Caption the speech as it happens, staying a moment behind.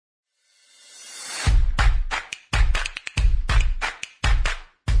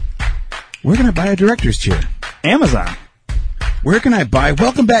Where can I buy a director's chair? Amazon. Where can I buy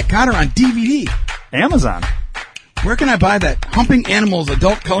Welcome Back, Kotter on DVD? Amazon. Where can I buy that Humping Animals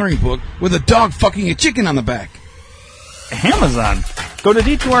adult coloring book with a dog fucking a chicken on the back? Amazon. Go to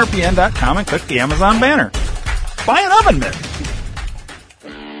d2rpn.com and click the Amazon banner. Buy an oven mitt.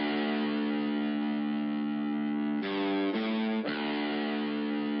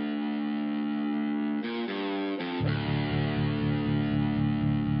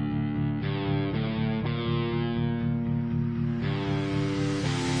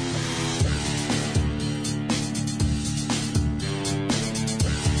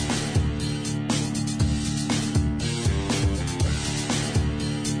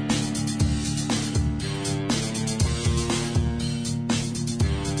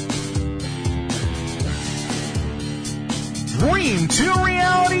 Dream 2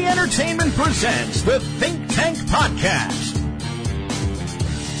 Reality Entertainment presents the Think Tank Podcast.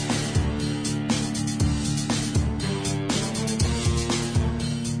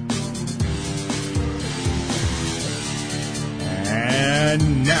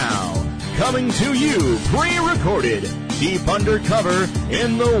 And now, coming to you pre-recorded, deep undercover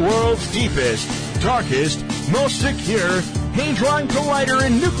in the world's deepest, darkest, most secure Hadron Collider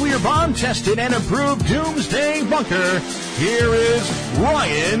and nuclear bomb tested and approved doomsday bunker, here is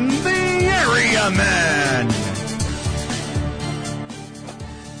Ryan the Area Man.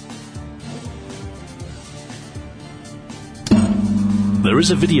 There is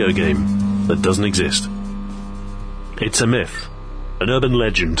a video game that doesn't exist. It's a myth, an urban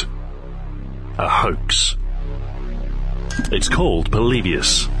legend, a hoax. It's called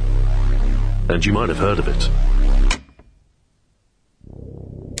Polybius, and you might have heard of it.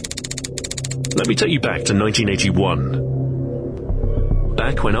 Let me take you back to 1981,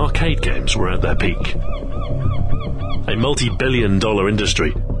 back when arcade games were at their peak. A multi-billion-dollar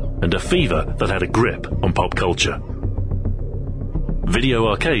industry and a fever that had a grip on pop culture. Video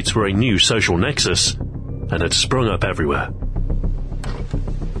arcades were a new social nexus and had sprung up everywhere.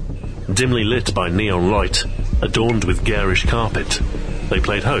 Dimly lit by neon light, adorned with garish carpet, they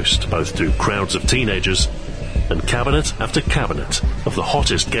played host both to crowds of teenagers and cabinet after cabinet of the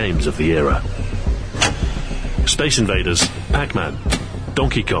hottest games of the era. Space Invaders, Pac-Man,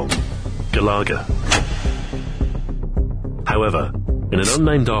 Donkey Kong, Galaga. However, in an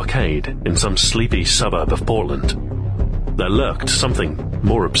unnamed arcade in some sleepy suburb of Portland, there lurked something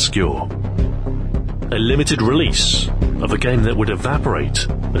more obscure. A limited release of a game that would evaporate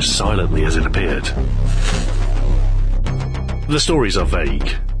as silently as it appeared. The stories are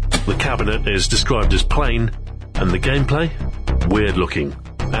vague. The cabinet is described as plain, and the gameplay? Weird-looking,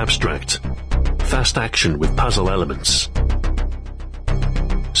 abstract, fast action with puzzle elements.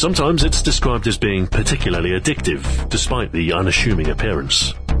 Sometimes it's described as being particularly addictive, despite the unassuming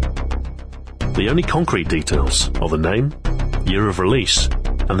appearance. The only concrete details are the name, year of release,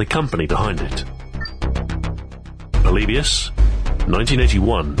 and the company behind it. Polybius,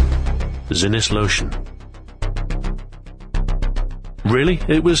 1981, Zinnis Lotion. Really,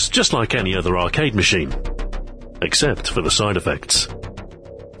 it was just like any other arcade machine, except for the side effects.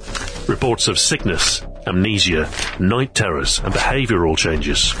 Reports of sickness, amnesia, night terrors, and behavioral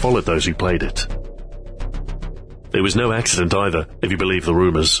changes followed those who played it. It was no accident either, if you believe the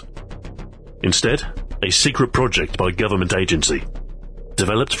rumors. Instead, a secret project by government agency,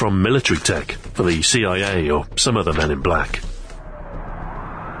 developed from military tech for the CIA or some other men in black.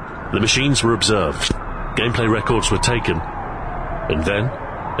 The machines were observed, gameplay records were taken, and then,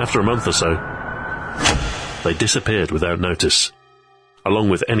 after a month or so, they disappeared without notice, along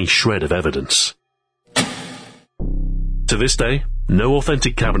with any shred of evidence. To this day, no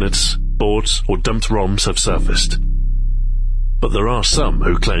authentic cabinets, boards, or dumped ROMs have surfaced. But there are some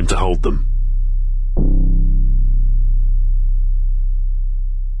who claim to hold them.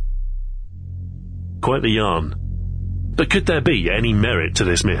 Quite the yarn. But could there be any merit to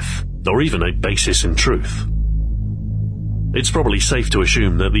this myth, or even a basis in truth? It's probably safe to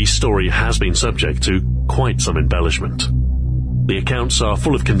assume that the story has been subject to quite some embellishment. The accounts are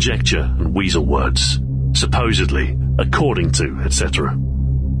full of conjecture and weasel words, supposedly, according to, etc.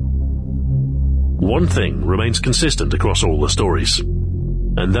 One thing remains consistent across all the stories,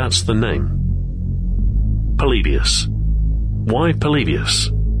 and that's the name. Polybius. Why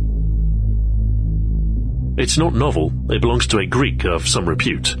Polybius? It's not novel, it belongs to a Greek of some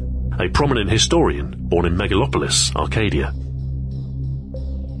repute, a prominent historian born in Megalopolis, Arcadia.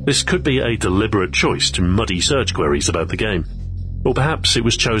 This could be a deliberate choice to muddy search queries about the game, or perhaps it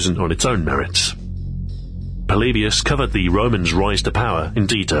was chosen on its own merits. Polybius covered the Romans' rise to power in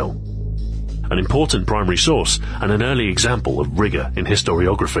detail, an important primary source and an early example of rigor in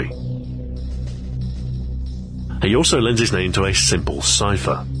historiography. He also lends his name to a simple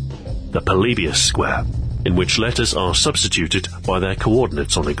cipher, the Polybius square, in which letters are substituted by their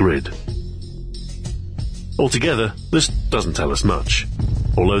coordinates on a grid. Altogether, this doesn't tell us much,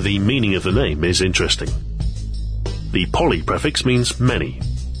 although the meaning of the name is interesting. The poly prefix means many,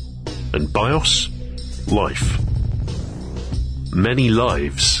 and bios, life. Many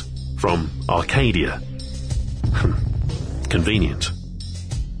lives, from Arcadia. Convenient.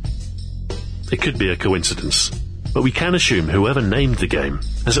 It could be a coincidence, but we can assume whoever named the game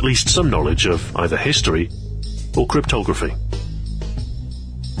has at least some knowledge of either history or cryptography.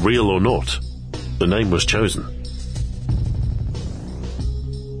 Real or not, the name was chosen.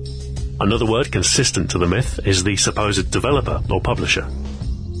 Another word consistent to the myth is the supposed developer or publisher,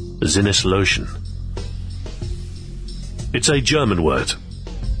 Zinnes Lotion. It's a German word.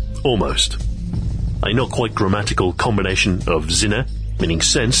 Almost. A not quite grammatical combination of Sinne, meaning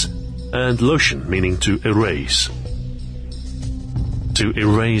sense, and Lotion, meaning to erase. To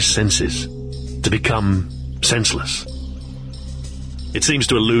erase senses. To become senseless. It seems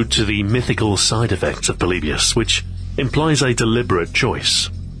to allude to the mythical side effects of Polybius, which implies a deliberate choice.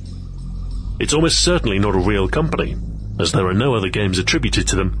 It's almost certainly not a real company, as there are no other games attributed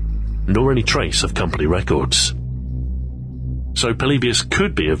to them, nor any trace of company records. So Polybius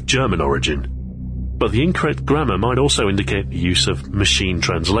could be of German origin, but the incorrect grammar might also indicate the use of machine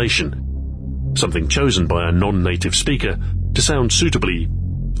translation, something chosen by a non-native speaker to sound suitably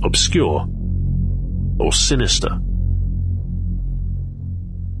obscure or sinister.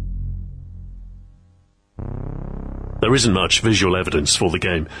 There isn't much visual evidence for the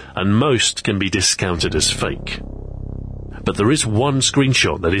game, and most can be discounted as fake. But there is one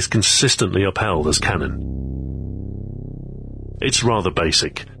screenshot that is consistently upheld as canon. It's rather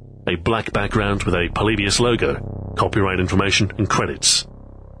basic. A black background with a Polybius logo, copyright information and credits.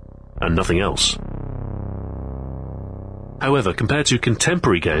 And nothing else. However, compared to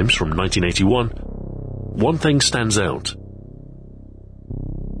contemporary games from 1981, one thing stands out.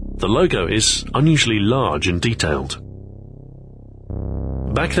 The logo is unusually large and detailed.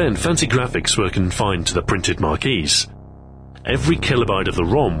 Back then, fancy graphics were confined to the printed marquees. Every kilobyte of the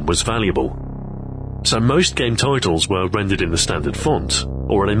ROM was valuable, so most game titles were rendered in the standard font,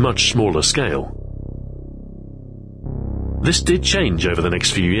 or at a much smaller scale. This did change over the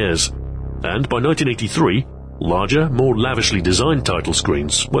next few years, and by 1983, larger, more lavishly designed title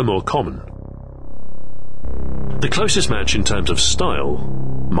screens were more common. The closest match in terms of style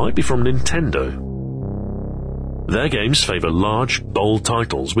might be from Nintendo. Their games favour large, bold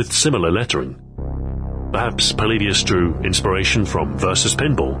titles with similar lettering. Perhaps Polybius drew inspiration from Versus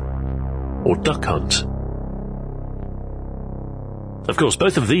Pinball or Duck Hunt. Of course,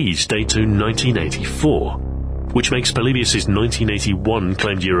 both of these date to 1984, which makes Polybius' 1981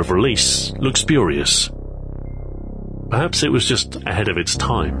 claimed year of release look spurious. Perhaps it was just ahead of its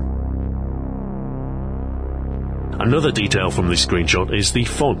time. Another detail from this screenshot is the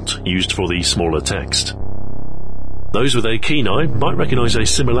font used for the smaller text. Those with a keen eye might recognise a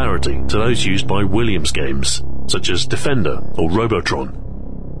similarity to those used by Williams games, such as Defender or Robotron.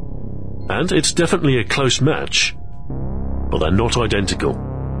 And it's definitely a close match, but they're not identical.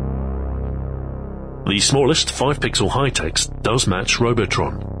 The smallest 5-pixel high text does match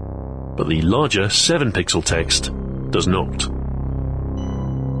Robotron, but the larger 7-pixel text does not.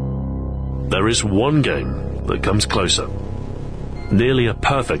 There is one game that comes closer. Nearly a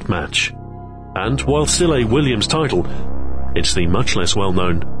perfect match. And while still a Williams title, it's the much less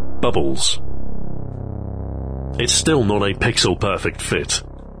well-known Bubbles. It's still not a pixel-perfect fit,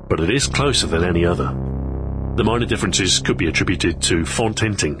 but it is closer than any other. The minor differences could be attributed to font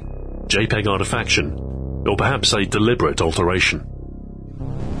hinting, JPEG artifaction, or perhaps a deliberate alteration.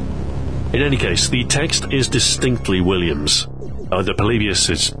 In any case, the text is distinctly Williams. Either Polybius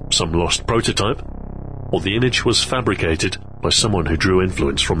is some lost prototype, or the image was fabricated by someone who drew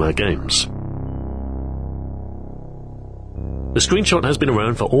influence from their games. The screenshot has been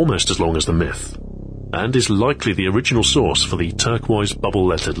around for almost as long as the myth, and is likely the original source for the turquoise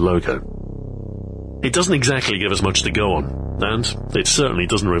bubble-lettered logo. It doesn't exactly give us much to go on, and it certainly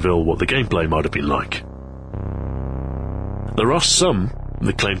doesn't reveal what the gameplay might have been like. There are some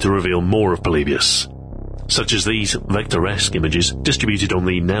that claim to reveal more of Polybius, such as these vector-esque images distributed on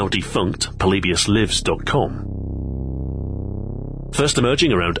the now-defunct PolybiusLives.com. First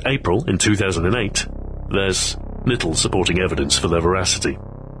emerging around April in 2008, there's little supporting evidence for their veracity.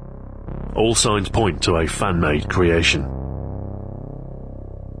 All signs point to a fan-made creation.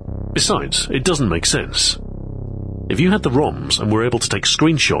 Besides, it doesn't make sense. If you had the ROMs and were able to take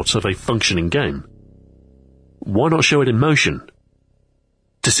screenshots of a functioning game, why not show it in motion?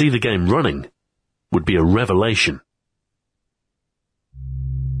 To see the game running, would be a revelation.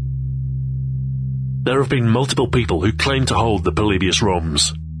 There have been multiple people who claim to hold the Polybius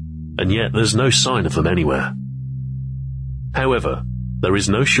ROMs, and yet there's no sign of them anywhere. However, there is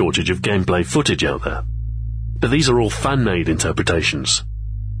no shortage of gameplay footage out there, but these are all fan-made interpretations,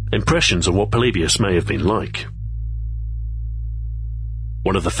 impressions of what Polybius may have been like.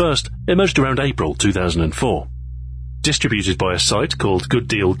 One of the first emerged around April 2004, distributed by a site called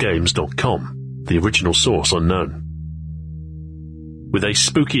GoodDealGames.com, the original source unknown. With a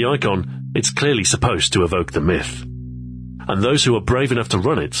spooky icon, it's clearly supposed to evoke the myth, and those who are brave enough to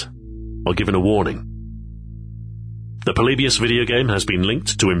run it are given a warning. The Polybius video game has been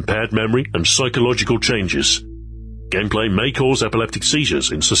linked to impaired memory and psychological changes. Gameplay may cause epileptic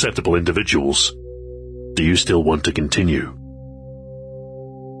seizures in susceptible individuals. Do you still want to continue?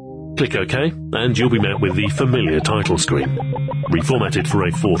 Click OK, and you'll be met with the familiar title screen, reformatted for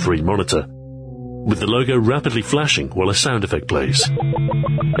a 4:3 monitor, with the logo rapidly flashing while a sound effect plays,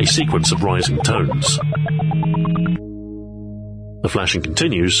 a sequence of rising tones. The flashing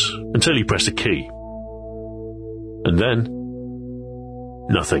continues until you press a key. And then,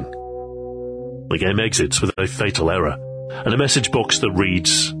 nothing. The game exits with a fatal error, and a message box that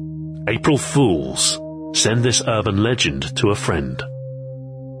reads, "April Fools, send this urban legend to a friend."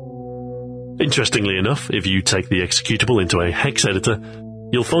 Interestingly enough, if you take the executable into a hex editor,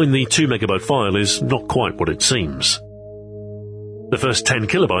 you'll find the 2 megabyte file is not quite what it seems. The first 10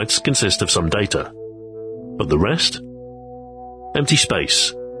 kilobytes consist of some data, but the rest? Empty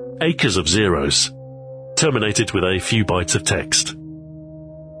space, acres of zeros, terminated with a few bytes of text.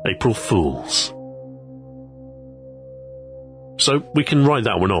 April Fools. So we can write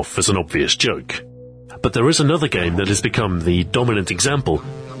that one off as an obvious joke. But there is another game that has become the dominant example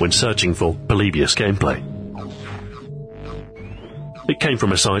when searching for Polybius gameplay. It came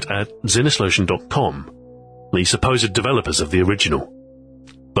from a site at Zinnislotion.com, the supposed developers of the original.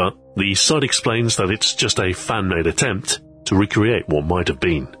 But the site explains that it's just a fan-made attempt to recreate what might have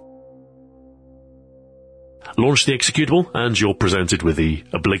been. Launch the executable and you're presented with the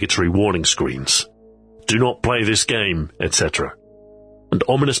obligatory warning screens. Do not play this game, etc. And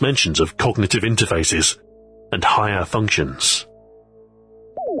ominous mentions of cognitive interfaces and higher functions.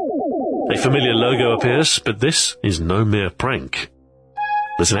 A familiar logo appears, but this is no mere prank.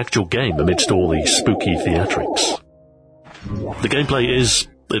 There's an actual game amidst all the spooky theatrics. The gameplay is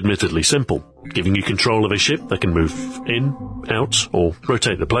admittedly simple, giving you control of a ship that can move in, out, or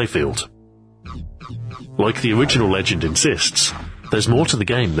rotate the playfield. Like the original legend insists, there's more to the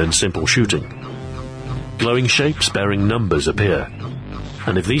game than simple shooting. Glowing shapes bearing numbers appear,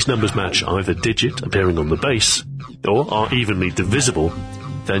 and if these numbers match either digit appearing on the base, or are evenly divisible,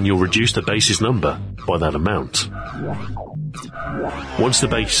 then you'll reduce the base's number by that amount. Once the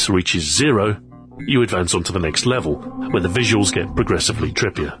base reaches 0, you advance on to the next level, where the visuals get progressively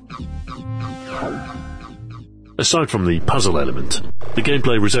trippier. Aside from the puzzle element, the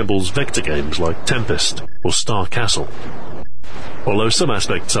gameplay resembles vector games like Tempest or Star Castle, although some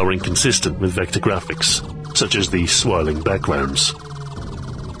aspects are inconsistent with vector graphics, such as the swirling backgrounds.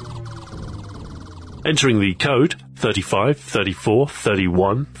 Entering the code 35, 34,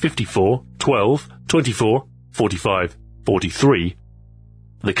 31, 54, 12, 24, 45, 43,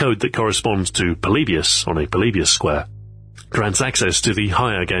 the code that corresponds to Polybius on a Polybius square, grants access to the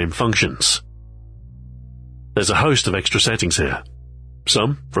higher game functions. There's a host of extra settings here,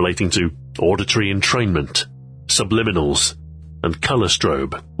 some relating to auditory entrainment, subliminals, and color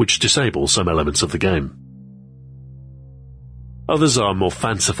strobe, which disable some elements of the game. Others are more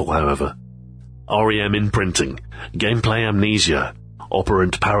fanciful, however. REM imprinting, gameplay amnesia,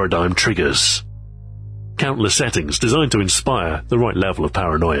 operant paradigm triggers. Countless settings designed to inspire the right level of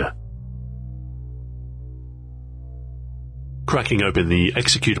paranoia. Cracking open the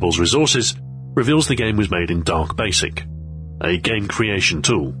executable's resources reveals the game was made in Dark Basic, a game creation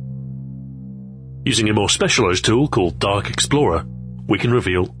tool. Using a more specialized tool called Dark Explorer, we can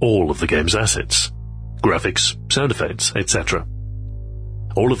reveal all of the game's assets, graphics, sound effects, etc.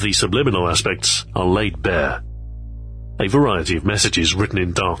 All of the subliminal aspects are laid bare. A variety of messages written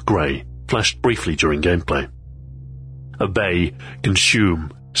in dark grey flashed briefly during gameplay. Obey,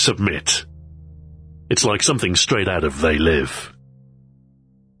 consume, submit. It's like something straight out of They Live.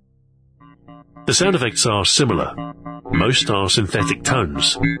 The sound effects are similar. Most are synthetic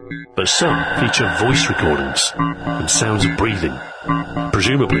tones, but some feature voice recordings and sounds of breathing.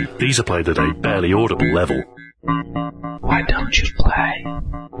 Presumably, these are played at a barely audible level. Why don't you play?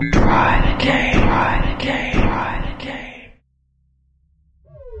 Try the game, try the game, try the game.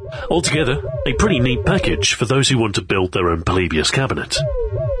 Altogether, a pretty neat package for those who want to build their own Polybius cabinet.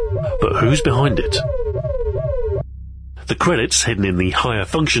 But who's behind it? The credits hidden in the Higher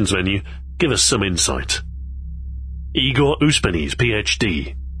Functions menu give us some insight. Igor Uspeni's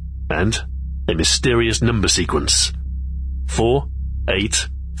PhD, and a mysterious number sequence. 4, 8,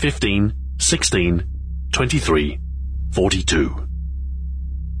 15, 16, 23, 42.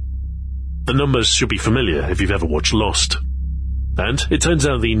 The numbers should be familiar if you've ever watched Lost. And it turns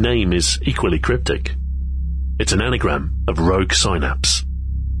out the name is equally cryptic. It's an anagram of Rogue Synapse.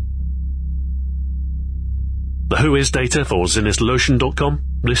 The Whois data for ZinistLotion.com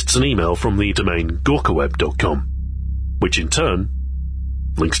lists an email from the domain GorkaWeb.com, which in turn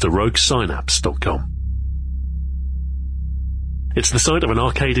links to RogueSynapse.com. It's the site of an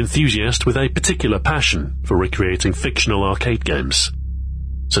arcade enthusiast with a particular passion for recreating fictional arcade games,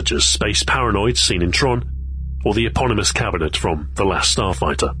 such as Space Paranoid seen in Tron, or the eponymous cabinet from The Last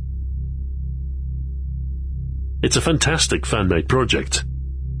Starfighter. It's a fantastic fan-made project,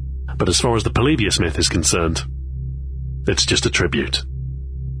 but as far as the Polybius myth is concerned, it's just a tribute.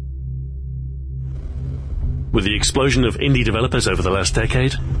 With the explosion of indie developers over the last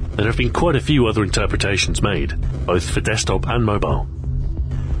decade, there have been quite a few other interpretations made, both for desktop and mobile.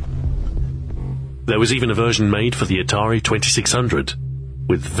 There was even a version made for the Atari 2600,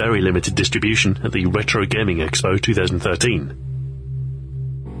 with very limited distribution at the Retro Gaming Expo 2013.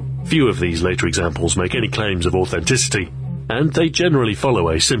 Few of these later examples make any claims of authenticity, and they generally follow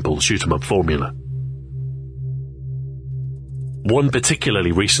a simple shoot-'em-up formula. One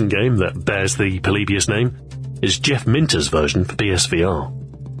particularly recent game that bears the Polybius name is Jeff Minter's version for PSVR.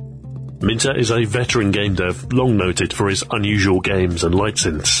 Minter is a veteran game dev long noted for his unusual games and light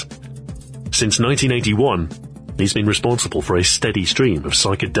synths. Since 1981, he's been responsible for a steady stream of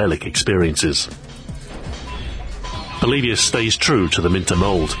psychedelic experiences. Polybius stays true to the Minter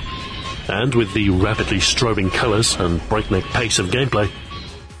mold, and with the rapidly strobing colours and breakneck pace of gameplay,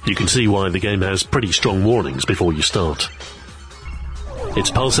 you can see why the game has pretty strong warnings before you start. Its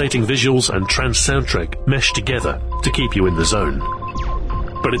pulsating visuals and trance soundtrack mesh together to keep you in the zone.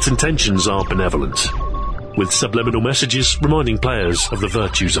 But its intentions are benevolent, with subliminal messages reminding players of the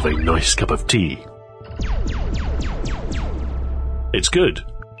virtues of a nice cup of tea. It's good,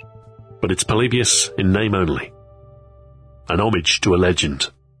 but it's Polybius in name only. An homage to a legend.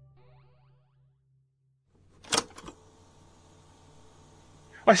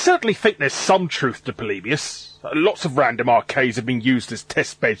 I certainly think there's some truth to Polybius. Lots of random arcades have been used as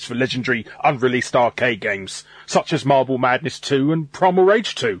testbeds for legendary unreleased arcade games, such as Marble Madness 2 and Primal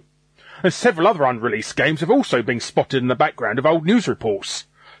Rage 2. And several other unreleased games have also been spotted in the background of old news reports,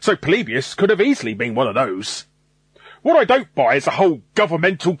 so Polybius could have easily been one of those. What I don't buy is the whole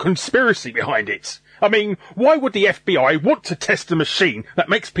governmental conspiracy behind it. I mean, why would the FBI want to test a machine that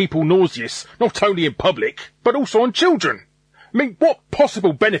makes people nauseous, not only in public, but also on children? I mean, what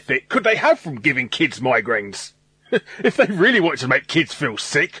possible benefit could they have from giving kids migraines? If they really wanted to make kids feel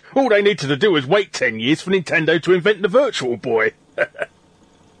sick, all they needed to do was wait 10 years for Nintendo to invent the Virtual Boy.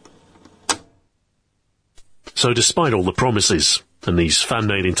 So despite all the promises and these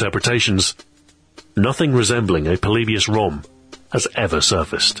fan-made interpretations, nothing resembling a Polybius ROM has ever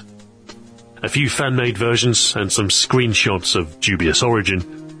surfaced. A few fan-made versions and some screenshots of dubious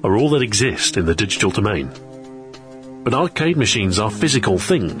origin are all that exist in the digital domain. But arcade machines are physical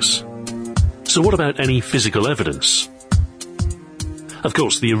things. So what about any physical evidence? Of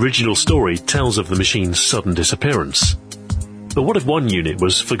course, the original story tells of the machine's sudden disappearance. But what if one unit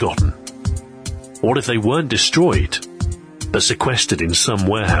was forgotten? What if they weren't destroyed, but sequestered in some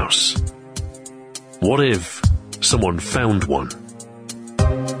warehouse? What if someone found one?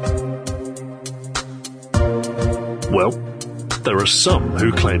 Well, there are some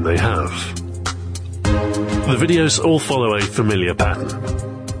who claim they have. The videos all follow a familiar pattern.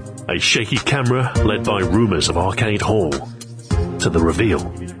 A shaky camera led by rumours of Arcade Hall, to the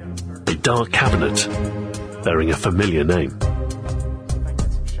reveal, a dark cabinet bearing a familiar name.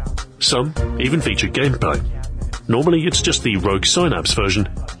 Some even feature gameplay. Normally it's just the Rogue Synapse version,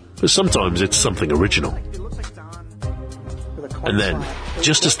 but sometimes it's something original. And then,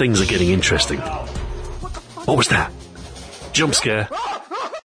 just as things are getting interesting, what was that? Jump scare.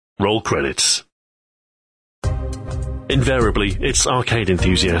 Roll credits. Invariably, it's arcade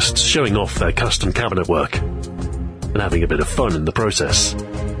enthusiasts showing off their custom cabinet work and having a bit of fun in the process.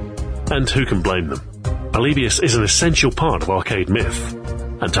 And who can blame them? Polybius is an essential part of arcade myth,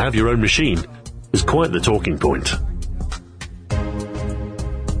 and to have your own machine is quite the talking point.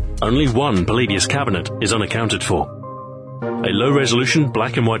 Only one Polybius cabinet is unaccounted for. A low-resolution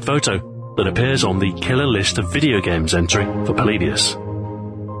black and white photo that appears on the killer list of video games entry for Polybius.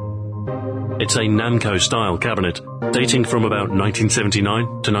 It's a Namco-style cabinet, dating from about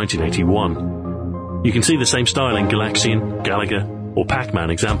 1979 to 1981. You can see the same style in Galaxian, Galaga, or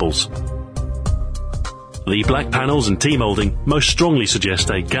Pac-Man examples. The black panels and T-moulding most strongly suggest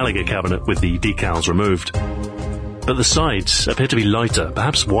a Galaga cabinet with the decals removed. But the sides appear to be lighter,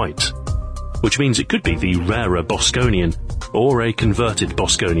 perhaps white, which means it could be the rarer Bosconian or a converted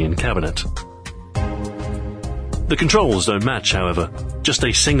Bosconian cabinet. The controls don't match, however, just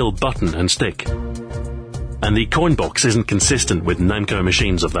a single button and stick. And the coin box isn't consistent with Namco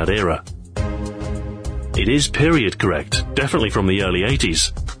machines of that era. It is period correct, definitely from the early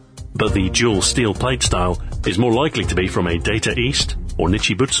 80s, but the dual steel plate style is more likely to be from a Data East or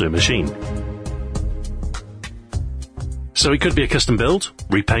Nichibutsu machine. So it could be a custom build,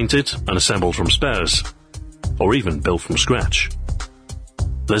 repainted and assembled from spares, or even built from scratch.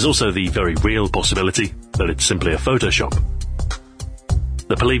 There's also the very real possibility that it's simply a Photoshop.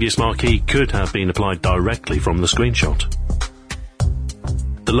 The Polybius marquee could have been applied directly from the screenshot.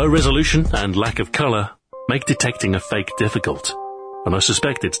 The low resolution and lack of colour make detecting a fake difficult, and I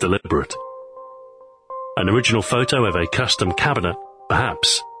suspect it's deliberate. An original photo of a custom cabinet,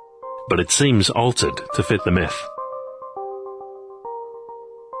 perhaps, but it seems altered to fit the myth.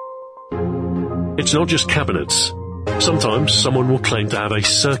 It's not just cabinets. Sometimes someone will claim to have a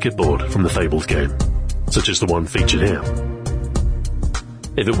circuit board from the fabled game, such as the one featured here.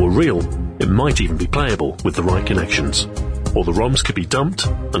 If it were real, it might even be playable with the right connections, or the ROMs could be dumped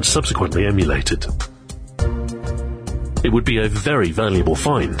and subsequently emulated. It would be a very valuable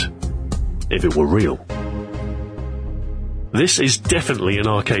find, if it were real. This is definitely an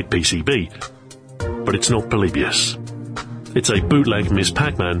arcade PCB, but it's not Polybius. It's a bootleg Ms.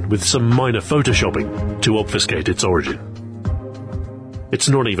 Pac-Man with some minor photoshopping to obfuscate its origin. It's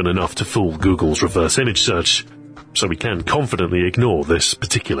not even enough to fool Google's reverse image search, so we can confidently ignore this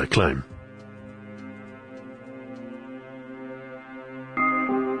particular claim.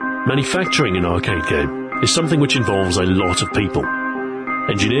 Manufacturing an arcade game is something which involves a lot of people.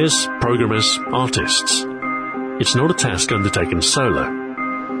 Engineers, programmers, artists. It's not a task undertaken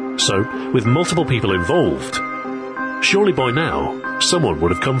solo. So, with multiple people involved, surely by now, someone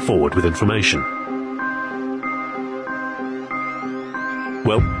would have come forward with information.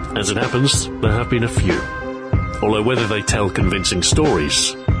 Well, as it happens, there have been a few. Although whether they tell convincing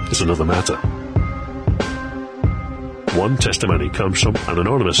stories is another matter. One testimony comes from an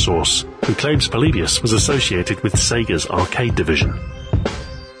anonymous source who claims Polybius was associated with Sega's arcade division.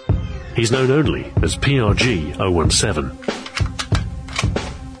 He's known only as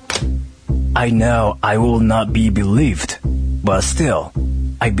PRG-017. I know I will not be believed, but still,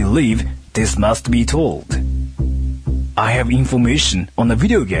 I believe this must be told. I have information on a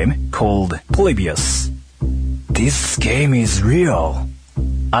video game called Polybius. This game is real.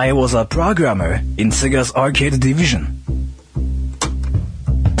 I was a programmer in Sega's arcade division.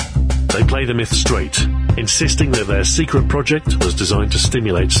 They play the myth straight, insisting that their secret project was designed to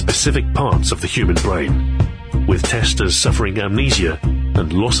stimulate specific parts of the human brain, with testers suffering amnesia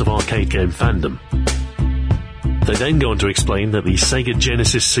and loss of arcade game fandom. They then go on to explain that the Sega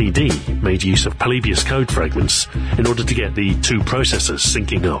Genesis CD made use of Polybius code fragments in order to get the two processors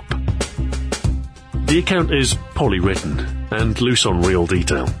syncing up. The account is poorly written and loose on real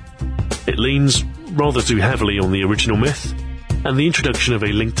detail. It leans rather too heavily on the original myth, and the introduction of a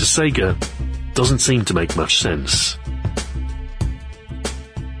link to Sega doesn't seem to make much sense.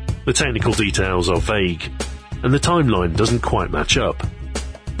 The technical details are vague, and the timeline doesn't quite match up.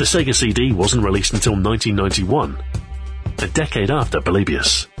 The Sega CD wasn't released until 1991, a decade after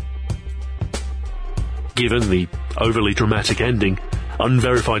Polybius. Given the overly dramatic ending,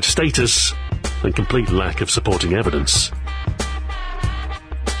 unverified status, and complete lack of supporting evidence,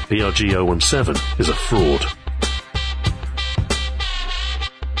 PRG-017 is a fraud.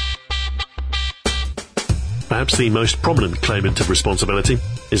 Perhaps the most prominent claimant of responsibility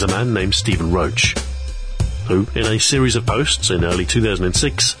is a man named Stephen Roach, who, in a series of posts in early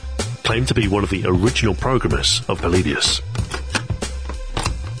 2006, claimed to be one of the original programmers of Polybius.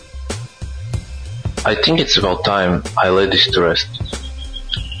 I think it's about time I lay this to rest.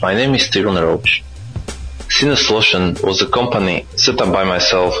 My name is Stephen Roach. Cinesolution was a company set up by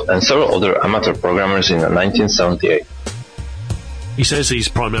myself and several other amateur programmers in 1978. He says he's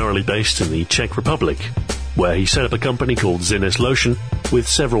primarily based in the Czech Republic, where he set up a company called Cinesolution with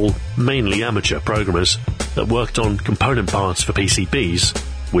several mainly amateur programmers that worked on component parts for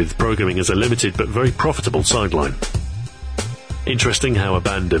PCBs, with programming as a limited but very profitable sideline. Interesting how a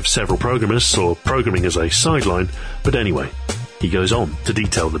band of several programmers saw programming as a sideline, but anyway, he goes on to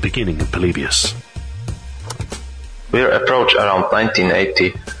detail the beginning of Polybius. We're approached around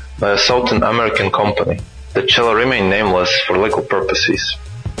 1980 by a Southern American company that shall remain nameless for legal purposes,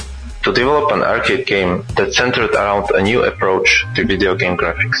 to develop an arcade game that centered around a new approach to video game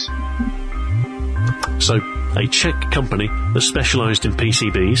graphics. So, a Czech company that specialized in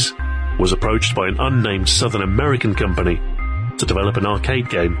PCBs was approached by an unnamed Southern American company to develop an arcade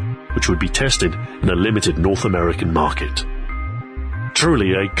game which would be tested in a limited North American market.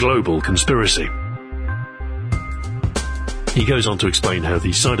 Truly a global conspiracy. He goes on to explain how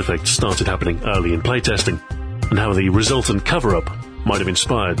the side effects started happening early in playtesting, and how the resultant cover-up might have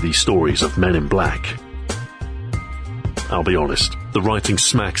inspired the stories of Men in Black. I'll be honest, the writing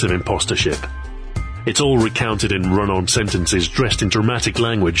smacks of impostorship. It's all recounted in run-on sentences dressed in dramatic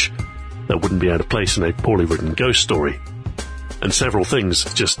language that wouldn't be out of place in a poorly written ghost story. And several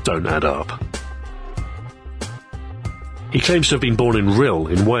things just don't add up. He claims to have been born in Rhyl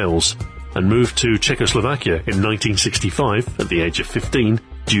in Wales and moved to Czechoslovakia in 1965 at the age of 15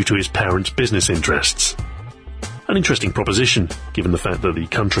 due to his parents' business interests. An interesting proposition, given the fact that the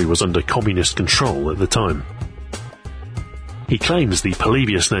country was under communist control at the time. He claims the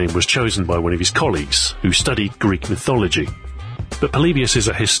Polybius name was chosen by one of his colleagues who studied Greek mythology, but Polybius is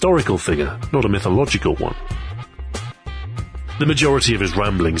a historical figure, not a mythological one. The majority of his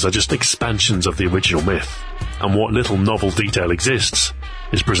ramblings are just expansions of the original myth, and what little novel detail exists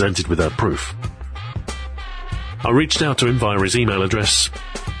is presented without proof. I reached out to him via his email address,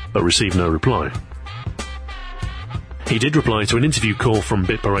 but received no reply. He did reply to an interview call from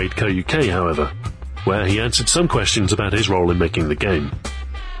BitParade Co. UK, however, where he answered some questions about his role in making the game.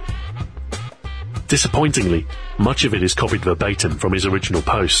 Disappointingly, much of it is copied verbatim from his original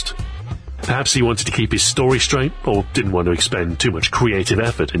post. Perhaps he wanted to keep his story straight, or didn't want to expend too much creative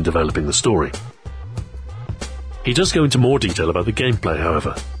effort in developing the story. He does go into more detail about the gameplay,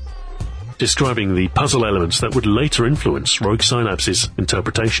 however, describing the puzzle elements that would later influence Rogue Synapse's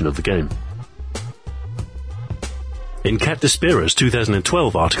interpretation of the game. In Kat Despera's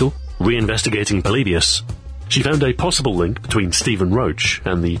 2012 article, Reinvestigating Polybius, she found a possible link between Stephen Roach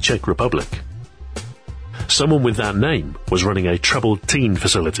and the Czech Republic. Someone with that name was running a troubled teen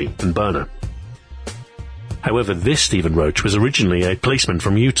facility in Brno. However, this Stephen Roach was originally a policeman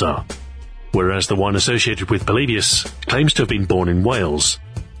from Utah, whereas the one associated with Polybius claims to have been born in Wales,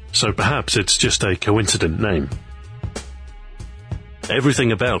 so perhaps it's just a coincident name.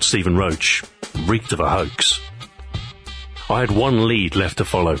 Everything about Stephen Roach reeked of a hoax. I had one lead left to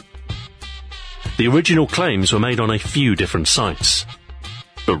follow. The original claims were made on a few different sites,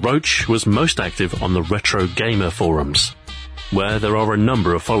 but Roach was most active on the Retro Gamer forums, where there are a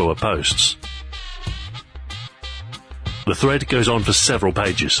number of follower posts. The thread goes on for several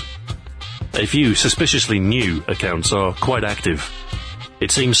pages. A few suspiciously new accounts are quite active.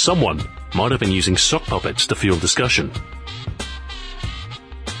 It seems someone might have been using sock puppets to fuel discussion.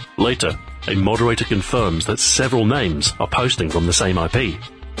 Later, a moderator confirms that several names are posting from the same IP,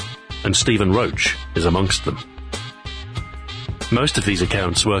 and Stephen Roach is amongst them. Most of these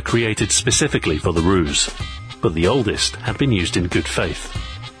accounts were created specifically for the ruse, but the oldest had been used in good faith.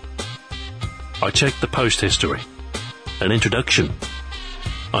 I checked the post history, an introduction.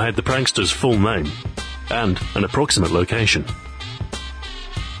 I had the prankster's full name, and an approximate location.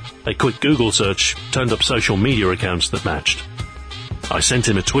 A quick Google search turned up social media accounts that matched. I sent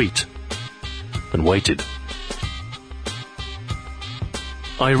him a tweet, and waited.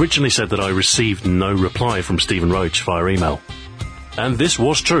 I originally said that I received no reply from Stephen Roach via email, and this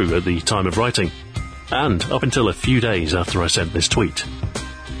was true at the time of writing, and up until a few days after I sent this tweet.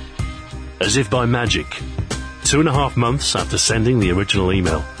 As if by magic, 2.5 months after sending the original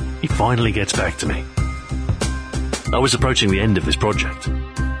email, he finally gets back to me. I was approaching the end of this project.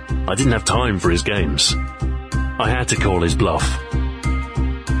 I didn't have time for his games. I had to call his bluff.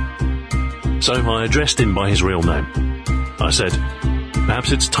 So I addressed him by his real name. I said,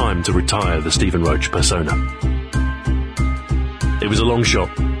 perhaps it's time to retire the Stephen Roach persona. It was a long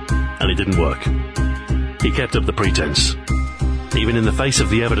shot, and it didn't work. He kept up the pretense. Even in the face of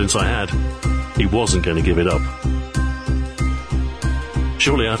the evidence I had, he wasn't going to give it up.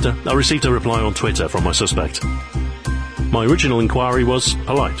 Shortly after, I received a reply on Twitter from my suspect. My original inquiry was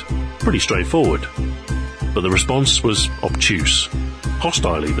polite, pretty straightforward, but the response was obtuse,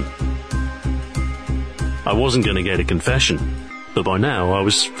 hostile even. I wasn't going to get a confession, but by now I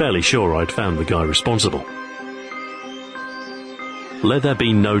was fairly sure I'd found the guy responsible. Let there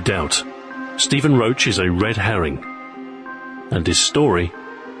be no doubt, Stephen Roach is a red herring, and his story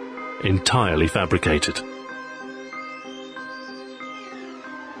entirely fabricated.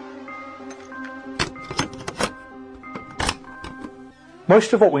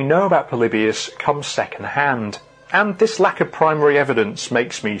 Most of what we know about Polybius comes second-hand. and this lack of primary evidence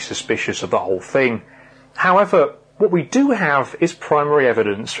makes me suspicious of the whole thing. However, what we do have is primary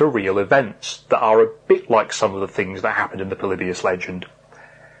evidence for real events that are a bit like some of the things that happened in the Polybius legend.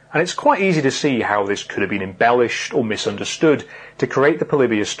 And it's quite easy to see how this could have been embellished or misunderstood to create the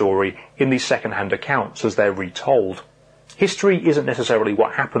Polybius story in these second-hand accounts as they're retold. History isn't necessarily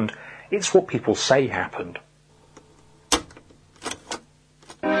what happened, it's what people say happened.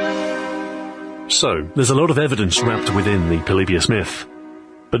 So, there's a lot of evidence wrapped within the Polybius myth,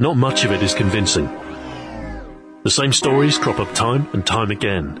 but not much of it is convincing. The same stories crop up time and time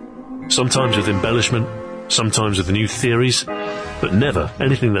again, sometimes with embellishment, sometimes with new theories, but never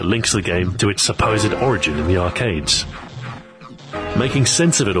anything that links the game to its supposed origin in the arcades. Making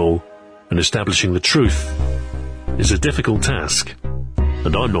sense of it all and establishing the truth is a difficult task,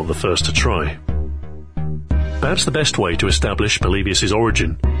 and I'm not the first to try. Perhaps the best way to establish Polybius'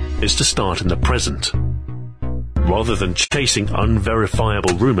 origin is to start in the present. Rather than chasing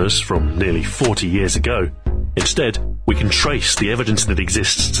unverifiable rumours from nearly 40 years ago, instead, we can trace the evidence that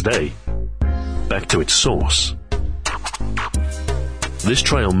exists today back to its source. This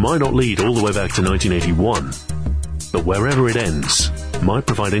trail might not lead all the way back to 1981, but wherever it ends might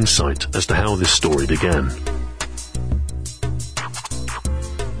provide insight as to how this story began.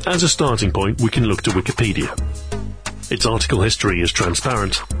 As a starting point, we can look to Wikipedia. Its article history is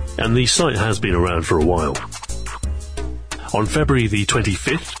transparent, and the site has been around for a while. On February the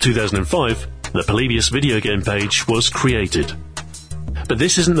 25th, 2005, the Polybius video game page was created. But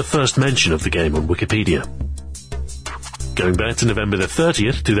this isn't the first mention of the game on Wikipedia. Going back to November the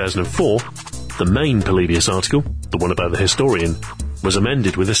 30th, 2004, the main Polybius article, the one about the historian, was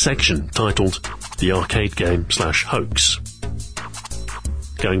amended with a section titled The Arcade Game /Hoax.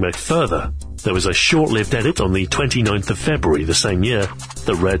 Going back further, there was a short-lived edit on the 29th of February the same year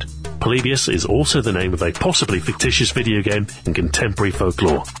that read, Polybius is also the name of a possibly fictitious video game in contemporary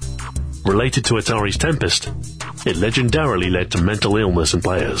folklore. Related to Atari's Tempest, it legendarily led to mental illness in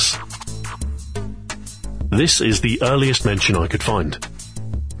players. This is the earliest mention I could find.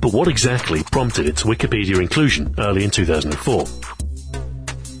 But what exactly prompted its Wikipedia inclusion early in 2004?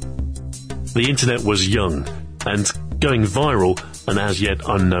 The internet was young, and going viral an as yet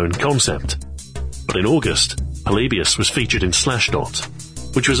unknown concept. But in August, Polybius was featured in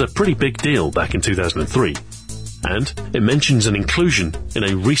Slashdot, which was a pretty big deal back in 2003, and it mentions an inclusion in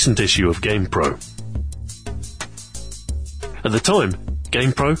a recent issue of GamePro. At the time,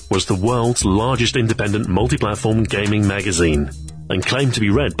 GamePro was the world's largest independent multi-platform gaming magazine, and claimed to be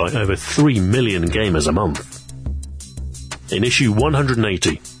read by over 3 million gamers a month. In issue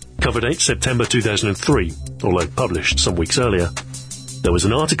 180, cover date September 2003, although published some weeks earlier, there was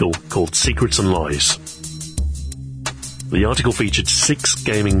an article called Secrets and Lies. The article featured 6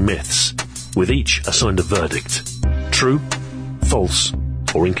 gaming myths, with each assigned a verdict: true, false,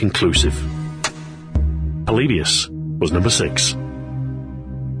 or inconclusive. Polybius was number 6.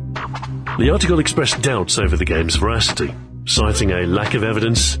 The article expressed doubts over the game's veracity, citing a lack of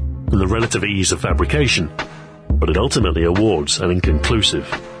evidence and the relative ease of fabrication, but it ultimately awards an inconclusive.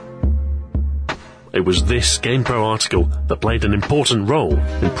 It was this GamePro article that played an important role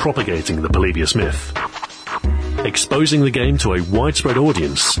in propagating the Polybius myth, exposing the game to a widespread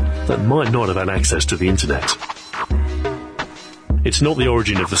audience that might not have had access to the internet. It's not the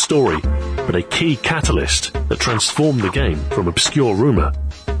origin of the story, but a key catalyst that transformed the game from obscure rumour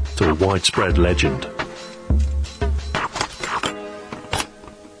to a widespread legend.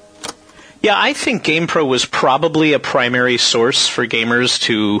 Yeah, I think GamePro was probably a primary source for gamers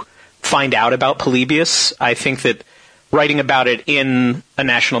to find out about Polybius. I think that writing about it in a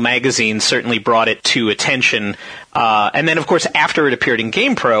national magazine certainly brought it to attention. And then, of course, after it appeared in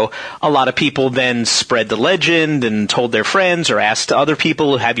GamePro, a lot of people then spread the legend and told their friends or asked other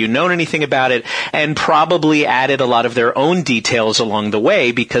people, have you known anything about it? And probably added a lot of their own details along the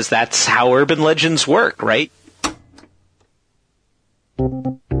way, because that's how urban legends work, right?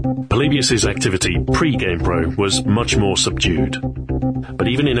 Polybius' activity pre-GamePro was much more subdued. But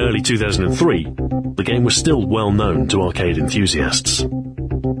even in early 2003, the game was still well known to arcade enthusiasts.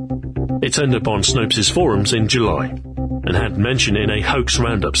 It turned up on Snopes' forums in July, and had mention in a hoax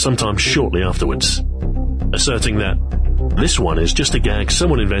roundup sometime shortly afterwards, asserting that this one is just a gag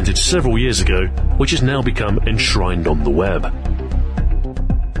someone invented several years ago, which has now become enshrined on the web.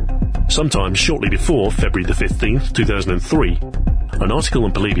 Sometime shortly before February the 15th, 2003, an article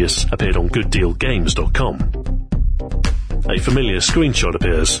on Polybius appeared on GoodDealGames.com. A familiar screenshot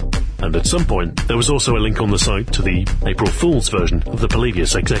appears, and at some point there was also a link on the site to the April Fool's version of the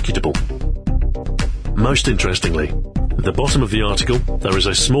Polybius executable. Most interestingly, at the bottom of the article there is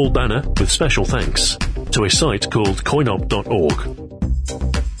a small banner with special thanks, to a site called coinop.org.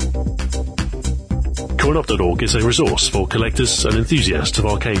 Coinop.org is a resource for collectors and enthusiasts of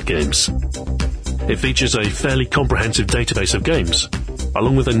arcade games. It features a fairly comprehensive database of games,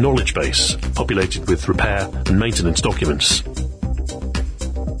 along with a knowledge base populated with repair and maintenance documents.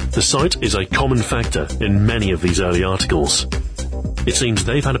 The site is a common factor in many of these early articles. It seems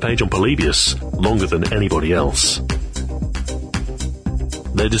they've had a page on Polybius longer than anybody else.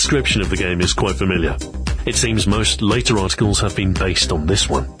 Their description of the game is quite familiar. It seems most later articles have been based on this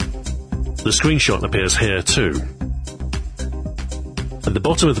one. The screenshot appears here too. At the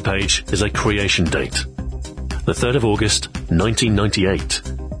bottom of the page is a creation date. The 3rd of August, 1998.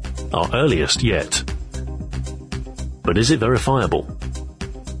 Our earliest yet. But is it verifiable?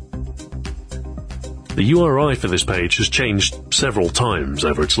 The URI for this page has changed several times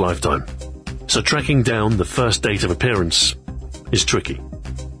over its lifetime, so tracking down the first date of appearance is tricky.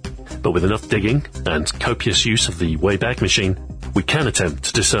 But with enough digging and copious use of the Wayback Machine, we can attempt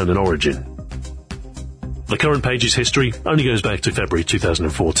to discern an origin. The current page's history only goes back to February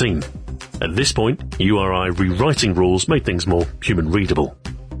 2014. At this point, URI rewriting rules made things more human-readable.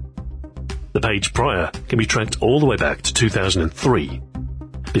 The page prior can be tracked all the way back to 2003.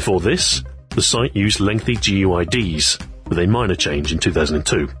 Before this, the site used lengthy GUIDs, with a minor change in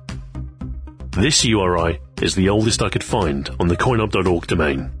 2002. This URI is the oldest I could find on the coinop.org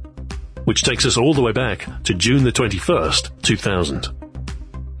domain, which takes us all the way back to June the 21st, 2000.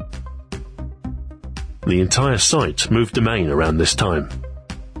 The entire site moved domain around this time.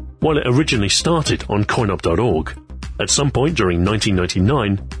 While it originally started on coinop.org, at some point during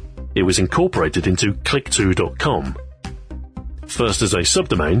 1999, it was incorporated into click2.com, first as a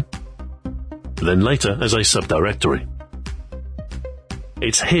subdomain, then later as a subdirectory.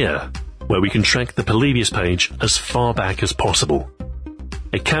 It's here where we can track the Polybius page as far back as possible.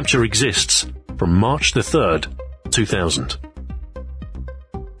 A capture exists from March the 3rd, 2000.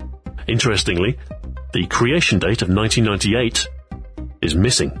 Interestingly, the creation date of 1998 is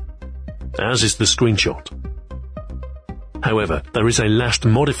missing, as is the screenshot. However, there is a last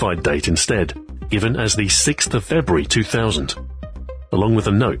modified date instead, given as the 6th of February 2000, along with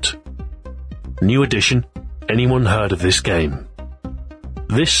a note. New edition, anyone heard of this game?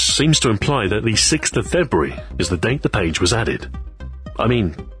 This seems to imply that the 6th of February is the date the page was added. I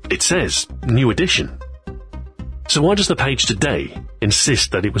mean, it says new edition. So why does the page today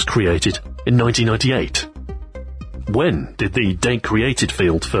insist that it was created in 1998? When did the date created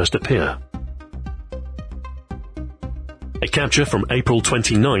field first appear? A capture from April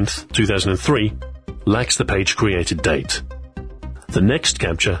 29th, 2003 lacks the page created date. The next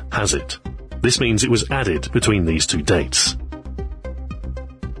capture has it. This means it was added between these two dates.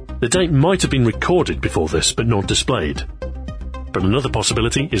 The date might have been recorded before this, but not displayed. But another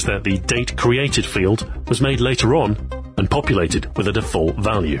possibility is that the date created field was made later on and populated with a default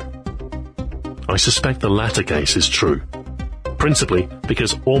value. I suspect the latter case is true, principally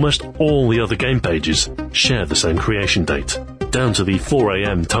because almost all the other game pages share the same creation date, down to the 4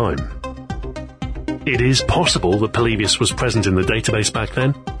 a.m. time. It is possible that Polybius was present in the database back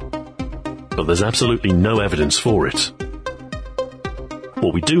then, but there's absolutely no evidence for it.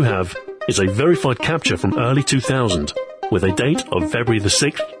 What we do have is a verified capture from early 2000 with a date of February the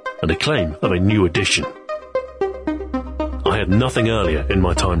 6th and a claim of a new edition. I had nothing earlier in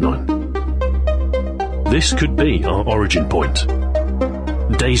my timeline. This could be our origin point.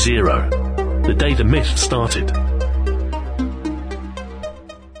 Day 0, the day the myth started.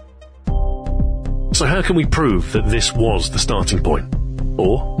 So how can we prove that this was the starting point?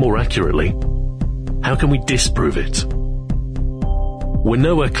 Or, more accurately, how can we disprove it? We're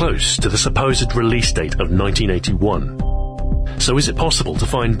nowhere close to the supposed release date of 1981. So is it possible to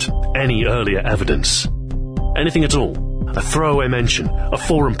find any earlier evidence? Anything at all? A throwaway mention, a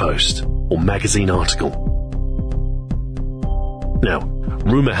forum post, or magazine article? Now,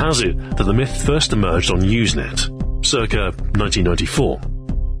 rumour has it that the myth first emerged on Usenet, circa 1994.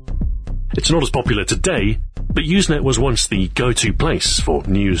 It's not as popular today, but Usenet was once the go-to place for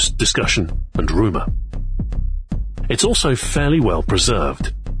news, discussion, and rumour. It's also fairly well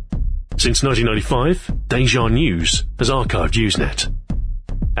preserved. Since 1995, Deja News has archived Usenet.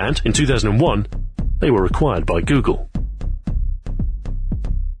 And in 2001, they were acquired by Google.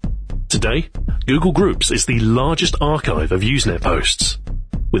 Today, Google Groups is the largest archive of Usenet posts,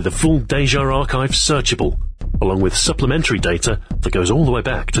 with the full Deja archive searchable, along with supplementary data that goes all the way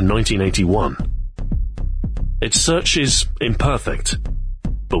back to 1981. Its search is imperfect,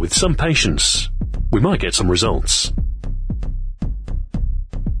 but with some patience, we might get some results.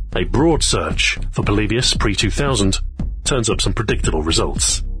 A broad search for Polybius pre-2000 turns up some predictable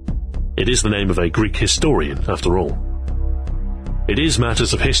results. It is the name of a Greek historian, after all. It is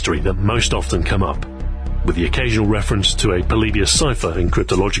matters of history that most often come up, with the occasional reference to a Polybius cipher in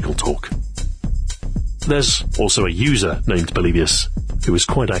cryptological talk. There's also a user named Polybius, who was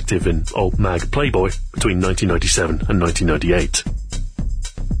quite active in Alt Mag Playboy between 1997 and 1998.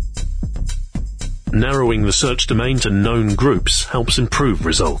 Narrowing the search domain to known groups helps improve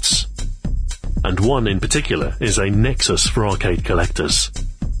results. And one in particular is a nexus for arcade collectors.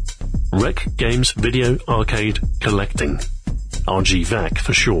 Rec Games Video Arcade Collecting, RGVAC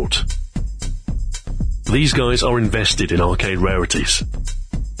for short. These guys are invested in arcade rarities,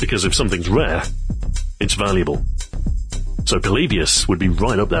 because if something's rare, it's valuable. So Polybius would be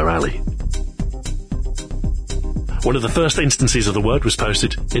right up their alley. One of the first instances of the word was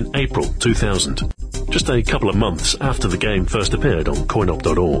posted in April 2000, just a couple of months after the game first appeared on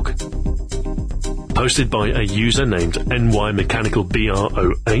coinop.org. Posted by a user named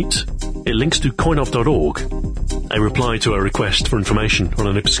NYMechanicalBR08, it links to coinop.org, a reply to a request for information on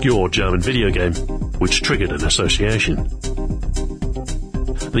an obscure German video game, which triggered an association.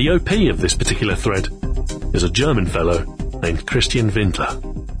 The OP of this particular thread is a German fellow named Christian Windler,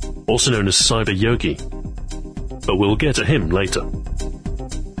 also known as Cyber Yogi, but we'll get to him later.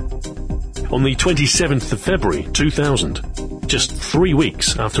 On the 27th of February 2000, just 3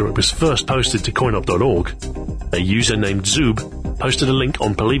 weeks after it was first posted to coinop.org, a user named Zoob posted a link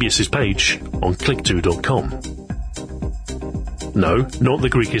on Polybius' page on click2.com. No, not the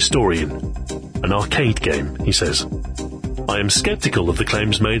Greek historian. An arcade game, he says. I am skeptical of the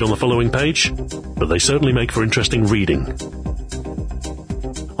claims made on the following page, but they certainly make for interesting reading.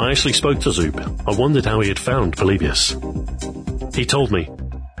 I actually spoke to Zoob. I wondered how he had found Polybius. He told me,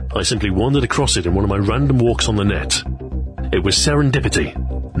 I simply wandered across it in one of my random walks on the net. It was serendipity,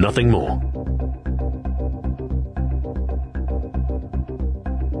 nothing more.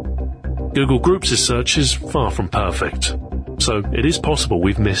 Google Groups' search is far from perfect, so it is possible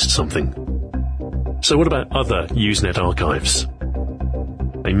we've missed something. So what about other Usenet archives?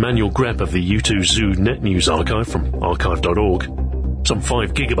 A manual grep of the U2 Zoo Net News archive from archive.org, some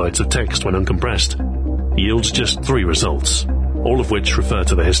 5 gigabytes of text when uncompressed, yields just 3 results, all of which refer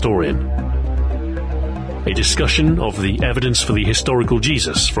to the historian. A discussion of the evidence for the historical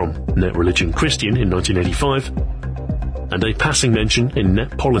Jesus from Net Religion Christian in 1985, and a passing mention in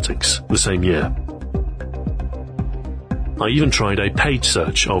Net Politics the same year. I even tried a paid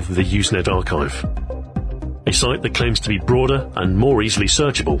search of the Usenet archive, a site that claims to be broader and more easily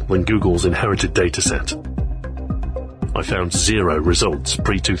searchable than Google's inherited dataset. I found 0 results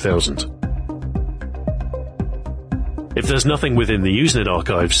pre-2000. If there's nothing within the Usenet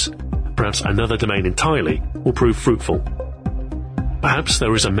archives, perhaps another domain entirely will prove fruitful. Perhaps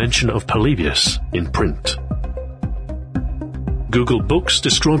there is a mention of Polybius in print. Google Books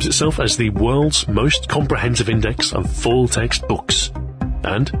describes itself as the world's most comprehensive index of full-text books,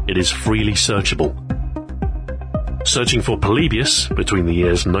 and it is freely searchable. Searching for Polybius between the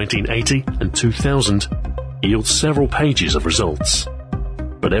years 1980 and 2000 yields several pages of results,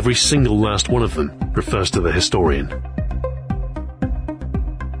 but every single last one of them refers to the historian.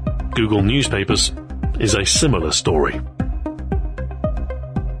 Google Newspapers is a similar story.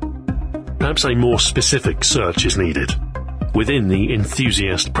 Perhaps a more specific search is needed, within the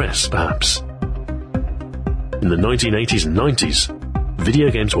enthusiast press, perhaps. In the 1980s and 90s,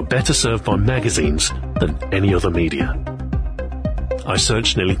 video games were better served by magazines than any other media. I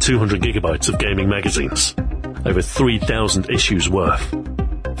searched nearly 200 gigabytes of gaming magazines, over 3,000 issues worth,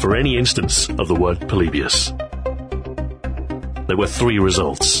 for any instance of the word Polybius. There were 3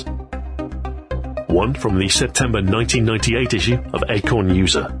 results. One from the September 1998 issue of Acorn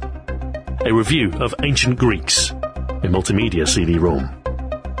User, a review of Ancient Greeks, a multimedia CD-ROM.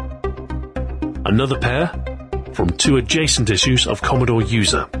 Another pair from 2 adjacent issues of Commodore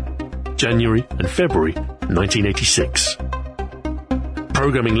User, January and February 1986.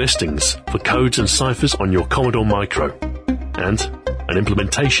 Programming listings for codes and ciphers on your Commodore Micro, and an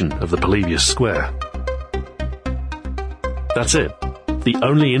implementation of the Polybius square. That's it. The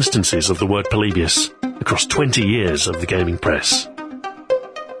only instances of the word Polybius across 20 years of the gaming press.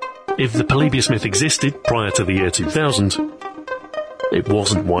 If the Polybius myth existed prior to the year 2000, it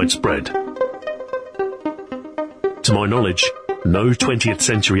wasn't widespread. To my knowledge, no 20th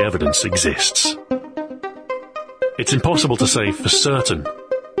century evidence exists. It's impossible to say for certain,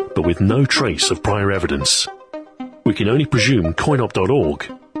 but with no trace of prior evidence, we can only presume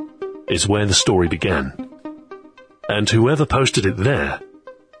coinop.org is where the story began. And whoever posted it there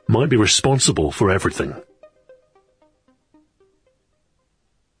might be responsible for everything.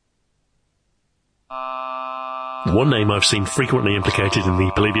 One name I've seen frequently implicated in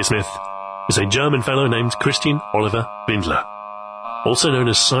the Polybius myth is a German fellow named Christian Oliver Bindler, also known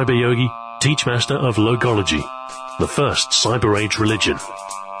as Cyber Yogi, Teachmaster of Logology, the first Cyber Age religion.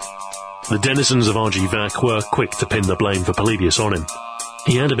 The denizens of Argy-Vac were quick to pin the blame for Polybius on him.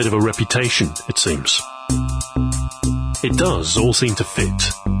 He had a bit of a reputation, it seems. It does all seem to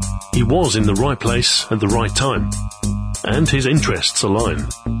fit. He was in the right place at the right time, and his interests align.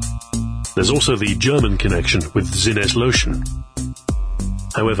 There's also the German connection with Zines Lotion.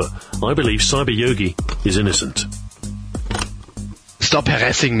 However, I believe Cyber Yogi is innocent. Stop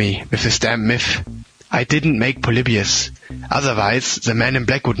harassing me with this damn myth. I didn't make Polybius. Otherwise, the man in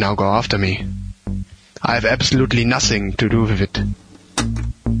black would now go after me. I have absolutely nothing to do with it.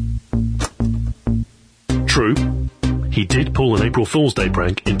 True. He did pull an April Fool's Day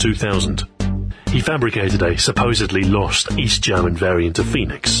prank in 2000. He fabricated a supposedly lost East German variant of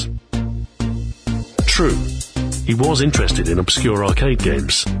Phoenix. True. He was interested in obscure arcade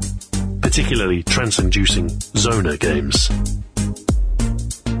games, particularly trance-inducing Zoner games.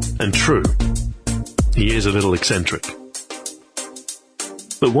 And true, he is a little eccentric.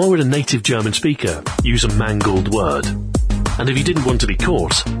 But why would a native German speaker use a mangled word? And if he didn't want to be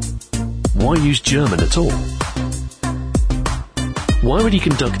caught, why use German at all? Why would he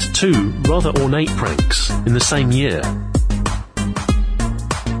conduct two rather ornate pranks in the same year?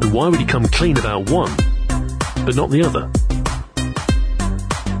 And why would he come clean about one, but not the other?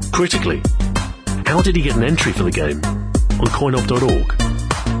 Critically, how did he get an entry for the game on coinop.org?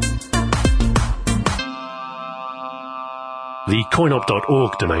 The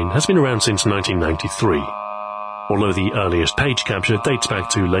coinop.org domain has been around since 1993, although the earliest page capture dates back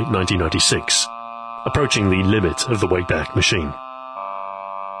to late 1996, approaching the limit of the Wayback Machine.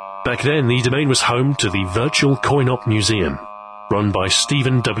 Back then, the domain was home to the Virtual Coin-Op Museum, run by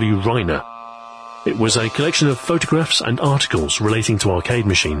Stephen W. Reiner. It was a collection of photographs and articles relating to arcade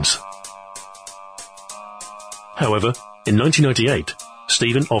machines. However, in 1998,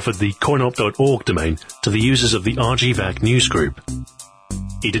 Stephen offered the coinop.org domain to the users of the Argy-Vac newsgroup.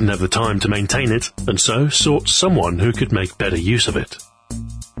 He didn't have the time to maintain it, and so sought someone who could make better use of it.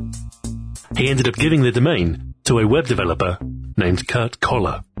 He ended up giving the domain to a web developer named Kurt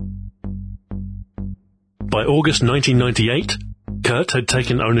Koller. By August 1998, Kurt had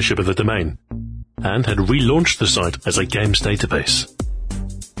taken ownership of the domain and had relaunched the site as a games database.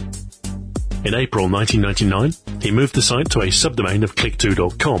 In April 1999, he moved the site to a subdomain of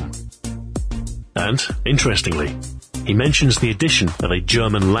click2.com. And, interestingly, he mentions the addition of a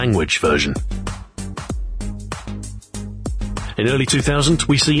German language version. In early 2000,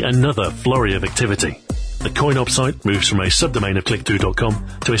 we see another flurry of activity. The CoinOp site moves from a subdomain of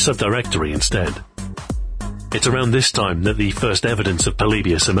click2.com to a subdirectory instead. It's around this time that the first evidence of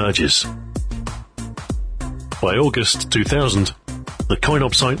Polybius emerges. By August 2000, the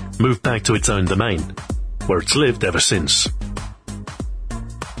CoinOp site moved back to its own domain, where it's lived ever since.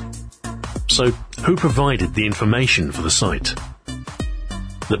 So, who provided the information for the site?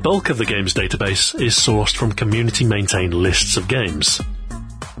 The bulk of the games database is sourced from community-maintained lists of games,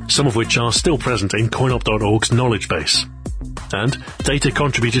 some of which are still present in coinop.org's knowledge base, and data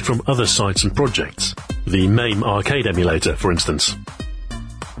contributed from other sites and projects, the MAME arcade emulator, for instance.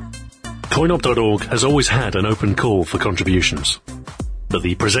 Coinop.org has always had an open call for contributions, but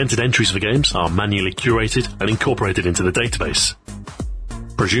the presented entries for games are manually curated and incorporated into the database,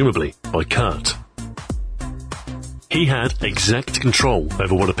 presumably by Kurt. He had exact control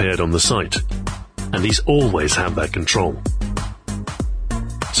over what appeared on the site, and he's always had that control.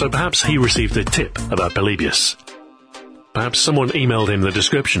 So perhaps he received a tip about Polybius. Perhaps someone emailed him the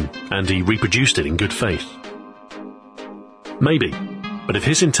description, and he reproduced it in good faith. Maybe, but if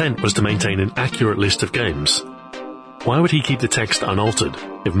his intent was to maintain an accurate list of games, why would he keep the text unaltered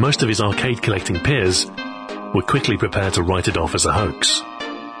if most of his arcade collecting peers were quickly prepared to write it off as a hoax?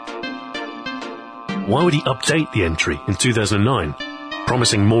 Why would he update the entry in 2009,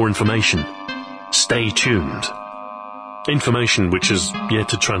 promising more information? Stay tuned. Information which has yet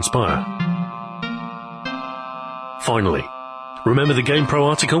to transpire. Finally, remember the GamePro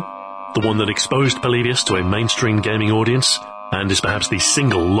article? The one that exposed Polybius to a mainstream gaming audience and is perhaps the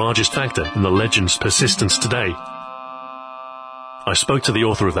single largest factor in the legend's persistence today? I spoke to the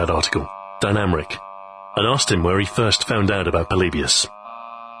author of that article, Dan Amrich, and asked him where he first found out about Polybius.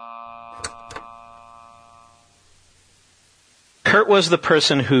 Kurt was the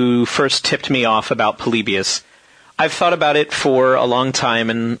person who first tipped me off about Polybius. I've thought about it for a long time,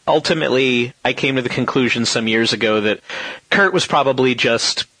 and ultimately I came to the conclusion some years ago that Kurt was probably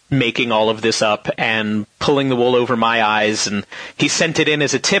just making all of this up and pulling the wool over my eyes, and he sent it in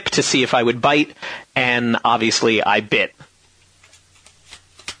as a tip to see if I would bite, and obviously I bit.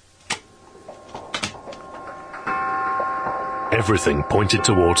 Everything pointed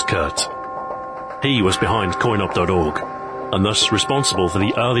towards Kurt. He was behind coinop.org, and thus responsible for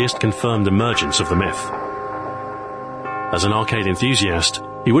the earliest confirmed emergence of the myth. As an arcade enthusiast,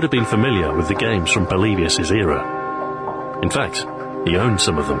 he would have been familiar with the games from Polybius' era. In fact, he owned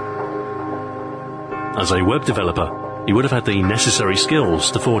some of them. As a web developer, he would have had the necessary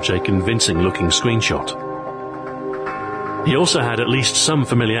skills to forge a convincing-looking screenshot. He also had at least some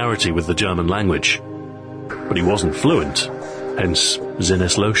familiarity with the German language, but he wasn't fluent, hence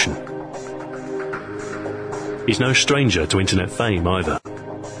Sinneslotion. He's no stranger to internet fame either.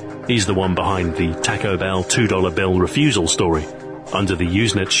 He's the one behind the Taco Bell $2 bill refusal story, under the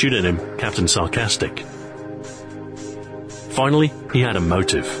Usenet pseudonym Captain Sarcastic. Finally, he had a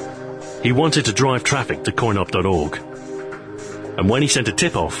motive. He wanted to drive traffic to coinop.org. And when he sent a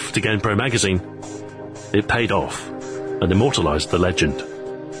tip-off to GamePro magazine, it paid off and immortalized the legend.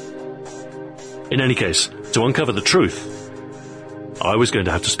 In any case, to uncover the truth, I was going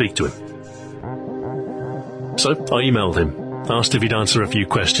to have to speak to him. So I emailed him, asked if he'd answer a few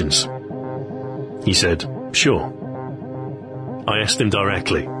questions. He said, sure. I asked him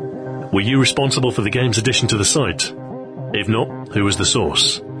directly, were you responsible for the game's addition to the site? If not, who was the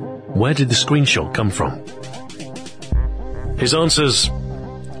source? Where did the screenshot come from? His answers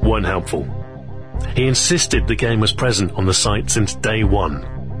weren't helpful. He insisted the game was present on the site since day one,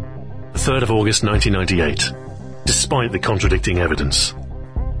 the 3rd of August 1998, despite the contradicting evidence.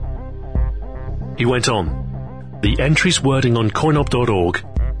 He went on, the entry's wording on coinop.org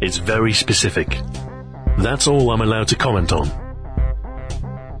is very specific. That's all I'm allowed to comment on.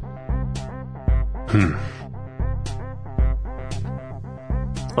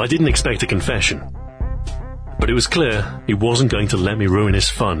 I didn't expect a confession, but it was clear he wasn't going to let me ruin his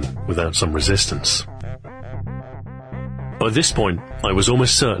fun without some resistance. By this point, I was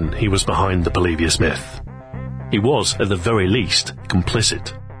almost certain he was behind the Polybius myth. He was, at the very least,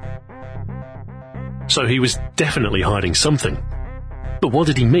 complicit. So he was definitely hiding something. But what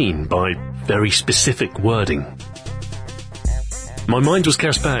did he mean by very specific wording? My mind was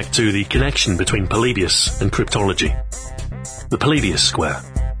cast back to the connection between Polybius and cryptology. The Polybius square.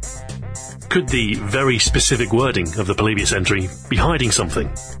 Could the very specific wording of the Polybius entry be hiding something?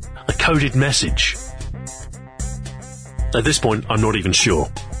 A coded message? At this point, I'm not even sure.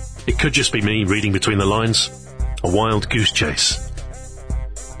 It could just be me reading between the lines, a wild goose chase.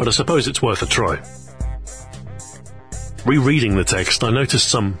 But I suppose it's worth a try. Rereading the text, I noticed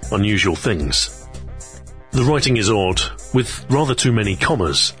some unusual things. The writing is odd, with rather too many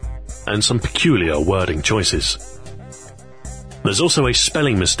commas, and some peculiar wording choices. There's also a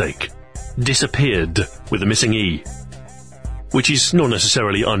spelling mistake, disappeared with a missing E, which is not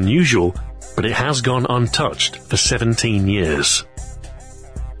necessarily unusual, but it has gone untouched for 17 years.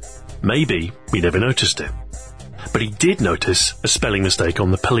 Maybe he never noticed it, but he did notice a spelling mistake on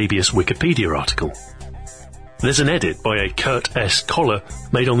the Polybius Wikipedia article. There's an edit by a Kurt S. Koller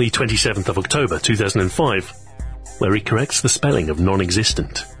made on the 27th of October 2005, where he corrects the spelling of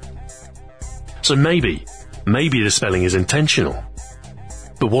non-existent. So maybe the spelling is intentional.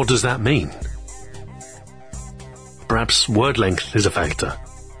 But what does that mean? Perhaps word length is a factor.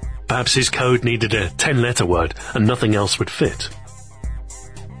 Perhaps his code needed a 10-letter word and nothing else would fit.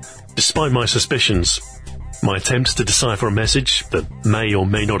 Despite my suspicions, my attempts to decipher a message that may or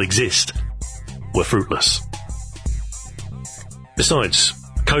may not exist were fruitless. Besides,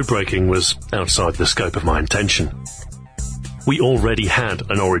 code breaking was outside the scope of my intention. We already had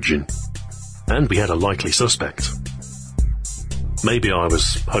an origin, and we had a likely suspect. Maybe I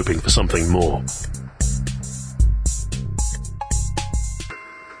was hoping for something more.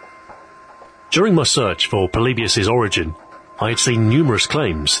 During my search for Polybius' origin, I had seen numerous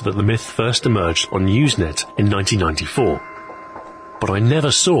claims that the myth first emerged on Usenet in 1994, but I never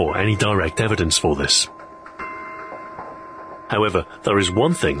saw any direct evidence for this. However, there is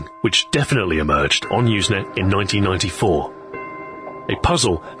one thing which definitely emerged on Usenet in 1994. A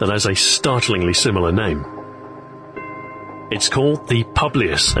puzzle that has a startlingly similar name. It's called the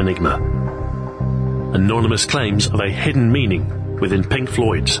Publius Enigma. Anonymous claims of a hidden meaning within Pink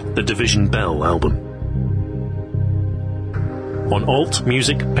Floyd's The Division Bell album. On Alt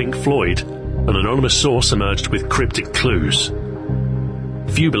Music Pink Floyd, an anonymous source emerged with cryptic clues.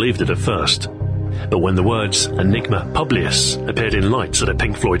 Few believed it at first, but when the words Enigma Publius appeared in lights at a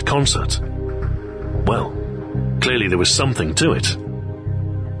Pink Floyd concert, well, clearly there was something to it.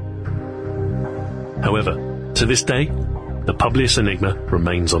 However, to this day, the Publius enigma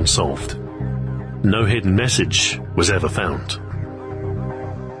remains unsolved. No hidden message was ever found.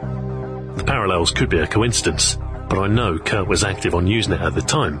 The parallels could be a coincidence, but I know Kurt was active on Usenet at the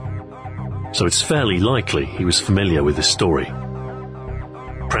time, so it's fairly likely he was familiar with this story.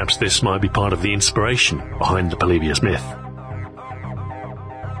 Perhaps this might be part of the inspiration behind the Polybius myth.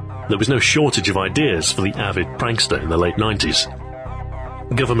 There was no shortage of ideas for the avid prankster in the late 90s.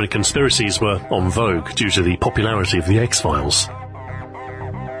 Government conspiracies were en vogue due to the popularity of the X-Files.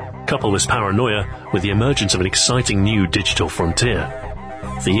 Couple this paranoia with the emergence of an exciting new digital frontier.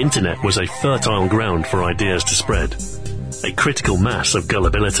 The internet was a fertile ground for ideas to spread, a critical mass of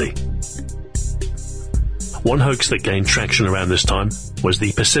gullibility. One hoax that gained traction around this time was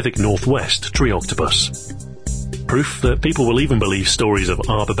the Pacific Northwest tree octopus. Proof that people will even believe stories of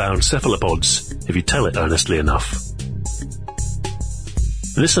arbor-bound cephalopods if you tell it earnestly enough.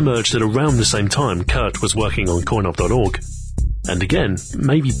 This emerged at around the same time Kurt was working on coinop.org, and again,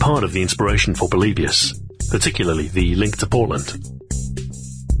 may be part of the inspiration for Polybius, particularly the link to Portland.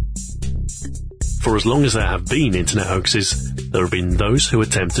 For as long as there have been internet hoaxes, there have been those who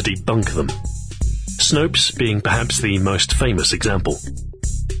attempt to debunk them. Snopes being perhaps the most famous example.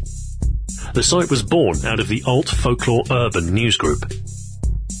 The site was born out of the alt folklore urban newsgroup,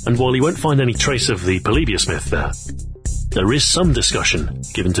 and while you won't find any trace of the Polybius myth there is some discussion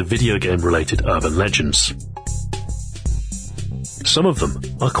given to video game related urban legends. Some of them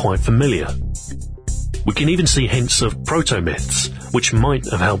are quite familiar. We can even see hints of proto-myths which might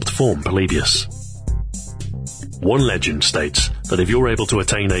have helped form Polybius. One legend states that if you're able to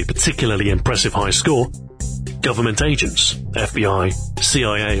attain a particularly impressive high score, government agents, FBI,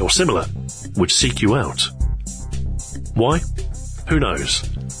 CIA or similar, would seek you out. Why? Who knows?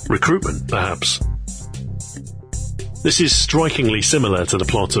 Recruitment, perhaps. This is strikingly similar to the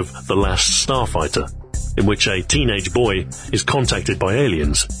plot of The Last Starfighter, in which a teenage boy is contacted by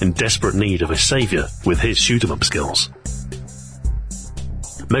aliens in desperate need of a savior with his shoot-'em-up skills.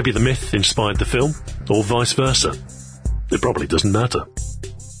 Maybe the myth inspired the film, or vice versa. It probably doesn't matter.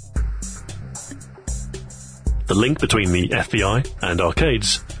 The link between the FBI and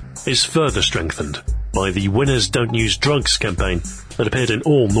arcades is further strengthened by the Winners Don't Use Drugs campaign that appeared in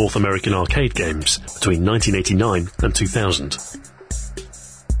all North American arcade games between 1989 and 2000.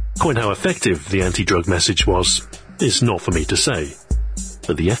 Quite how effective the anti-drug message was is not for me to say,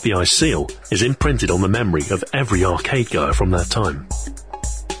 but the FBI seal is imprinted on the memory of every arcade goer from that time.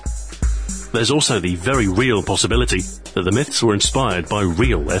 There's also the very real possibility that the myths were inspired by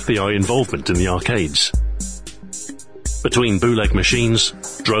real FBI involvement in the arcades. Between bootleg machines,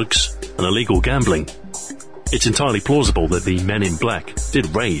 drugs, and illegal gambling, it's entirely plausible that the Men in Black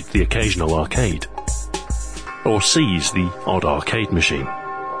did raid the occasional arcade, or seize the odd arcade machine.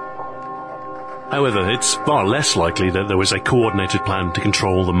 However, it's far less likely that there was a coordinated plan to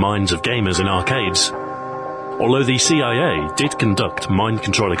control the minds of gamers in arcades, although the CIA did conduct mind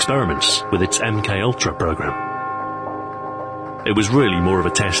control experiments with its MKUltra program. It was really more of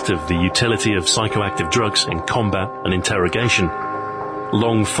a test of the utility of psychoactive drugs in combat and interrogation,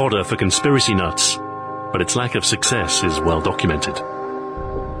 long fodder for conspiracy nuts, but its lack of success is well documented.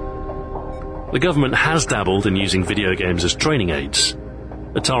 The government has dabbled in using video games as training aids,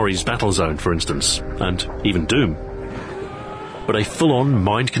 Atari's Battlezone for instance, and even Doom. But a full-on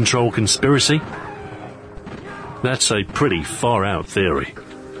mind control conspiracy? That's a pretty far-out theory.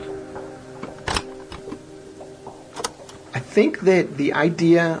 I think that the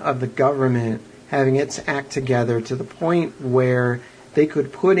idea of the government having its act together to the point where they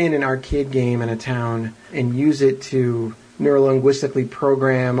could put in an arcade game in a town and use it to neurolinguistically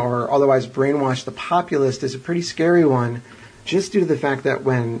program or otherwise brainwash the populace is a pretty scary one, just due to the fact that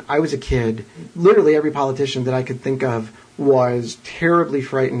when I was a kid, literally every politician that I could think of was terribly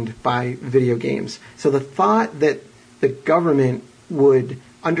frightened by video games. So the thought that the government would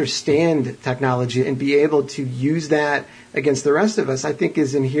understand technology and be able to use that against the rest of us, I think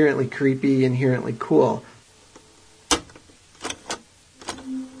is inherently creepy, inherently cool.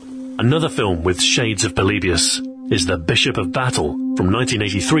 Another film with shades of Polybius is The Bishop of Battle from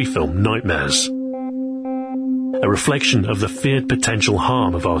 1983 film Nightmares. A reflection of the feared potential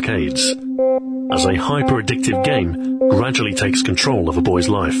harm of arcades, as a hyper-addictive game gradually takes control of a boy's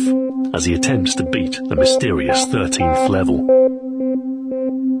life as he attempts to beat the mysterious 13th level.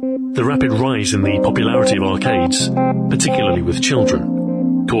 The rapid rise in the popularity of arcades, particularly with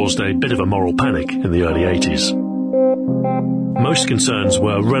children, caused a bit of a moral panic in the early 80s. Most concerns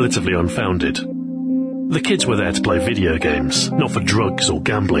were relatively unfounded. The kids were there to play video games, not for drugs or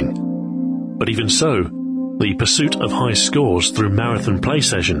gambling. But even so, the pursuit of high scores through marathon play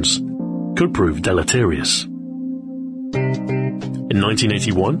sessions could prove deleterious. In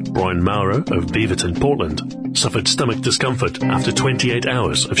 1981, Brian Mauro of Beaverton, Portland, suffered stomach discomfort after 28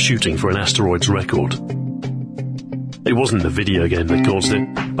 hours of shooting for an asteroids record. It wasn't the video game that caused it,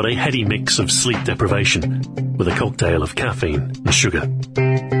 but a heady mix of sleep deprivation with a cocktail of caffeine and sugar.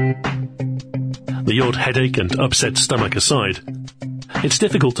 The odd headache and upset stomach aside, it's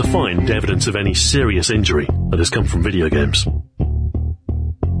difficult to find evidence of any serious injury that has come from video games.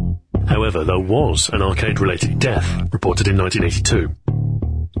 However, there was an arcade-related death reported in 1982.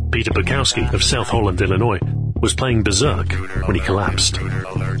 Peter Bukowski of South Holland, Illinois, was playing Berserk when he collapsed.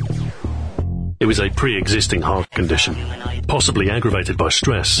 It was a pre-existing heart condition, possibly aggravated by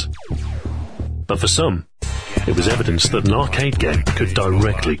stress. But for some, it was evidence that an arcade game could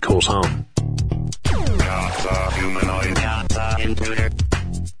directly cause harm.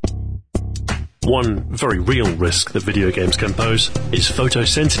 One very real risk that video games can pose is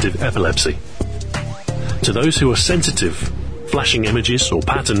photosensitive epilepsy. To those who are sensitive, flashing images or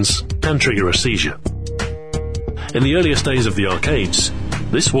patterns can trigger a seizure. In the earliest days of the arcades,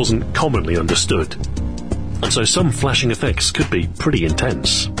 this wasn't commonly understood, and so some flashing effects could be pretty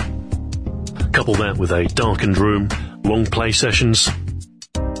intense. Couple that with a darkened room, long play sessions.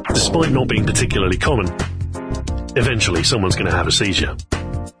 Despite not being particularly common, eventually someone's going to have a seizure.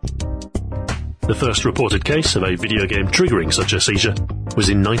 The first reported case of a video game triggering such a seizure was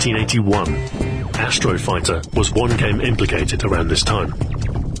in 1981. Astro Fighter was one game implicated around this time.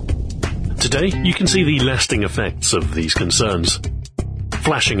 Today, you can see the lasting effects of these concerns.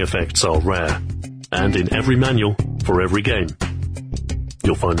 Flashing effects are rare, and in every manual for every game,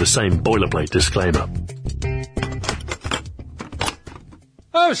 you'll find the same boilerplate disclaimer.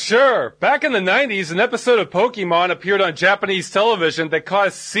 Oh, sure. Back in the 90s, an episode of Pokemon appeared on Japanese television that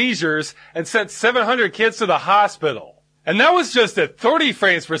caused seizures and sent 700 kids to the hospital. And that was just at 30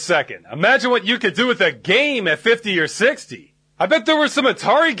 frames per second. Imagine what you could do with a game at 50 or 60. I bet there were some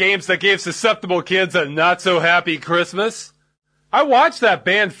Atari games that gave susceptible kids a not-so-happy Christmas. I watched that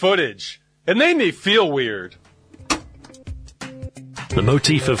banned footage. It made me feel weird. The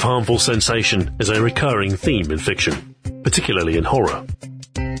motif of harmful sensation is a recurring theme in fiction, particularly in horror.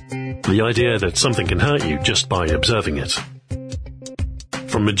 The idea that something can hurt you just by observing it.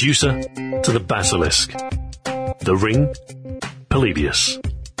 From Medusa to the Basilisk, the Ring, Polybius.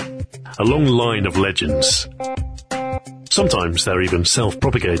 A long line of legends. Sometimes they're even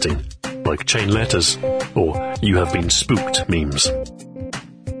self-propagating, like chain letters or "you have been spooked" memes.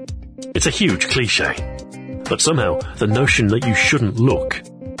 It's a huge cliché, but somehow the notion that you shouldn't look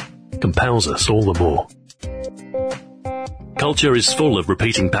compels us all the more. Culture is full of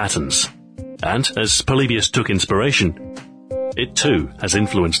repeating patterns, and as Polybius took inspiration, it too has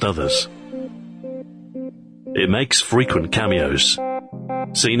influenced others. It makes frequent cameos,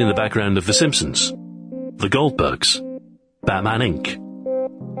 seen in the background of The Simpsons, The Goldbergs, Batman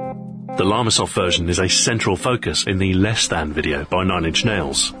Inc. The Llamasoft version is a central focus in the Less Than video by Nine Inch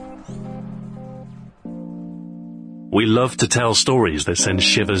Nails. We love to tell stories that send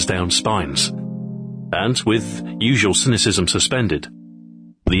shivers down spines. And, with usual cynicism suspended,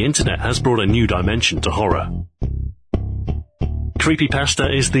 the internet has brought a new dimension to horror.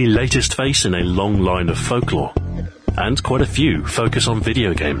 Creepypasta is the latest face in a long line of folklore, and quite a few focus on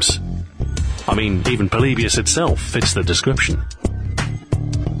video games. I mean, even Polybius itself fits the description.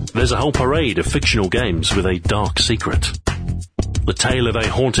 There's a whole parade of fictional games with a dark secret. The tale of a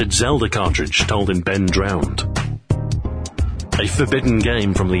haunted Zelda cartridge told in Ben Drowned. A forbidden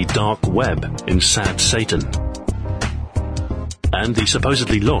game from the dark web in Sad Satan. And the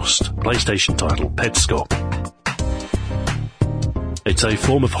supposedly lost PlayStation title Petscop. It's a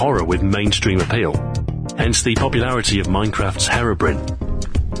form of horror with mainstream appeal, hence the popularity of Minecraft's Herobrine,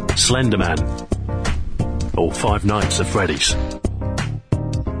 Slenderman, or Five Nights at Freddy's.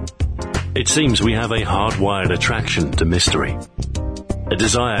 It seems we have a hardwired attraction to mystery, a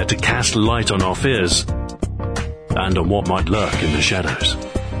desire to cast light on our fears and on what might lurk in the shadows.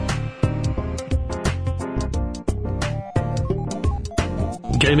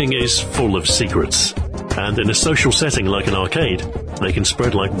 Gaming is full of secrets, and in a social setting like an arcade, they can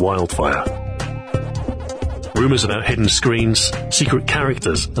spread like wildfire. Rumours about hidden screens, secret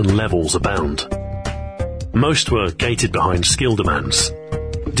characters, and levels abound. Most were gated behind skill demands,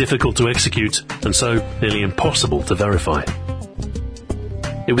 difficult to execute, and so nearly impossible to verify.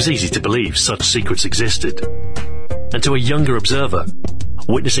 It was easy to believe such secrets existed, and to a younger observer,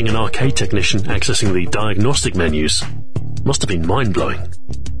 witnessing an arcade technician accessing the diagnostic menus must have been mind-blowing.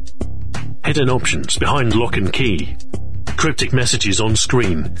 Hidden options behind lock and key, cryptic messages on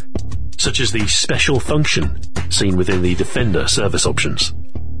screen, such as the special function seen within the Defender service options.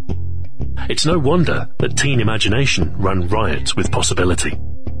 It's no wonder that teen imagination ran riot with possibility.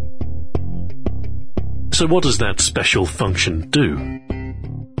 So what does that special function do?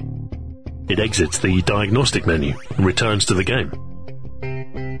 It exits the diagnostic menu and returns to the game.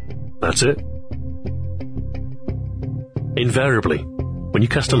 That's it. Invariably, when you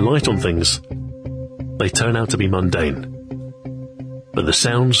cast a light on things, they turn out to be mundane. But the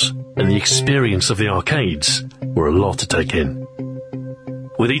sounds and the experience of the arcades were a lot to take in.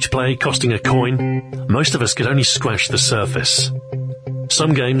 With each play costing a coin, most of us could only scratch the surface.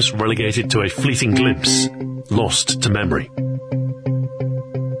 Some games relegated to a fleeting glimpse, lost to memory.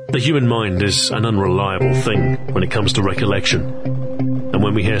 The human mind is an unreliable thing when it comes to recollection, and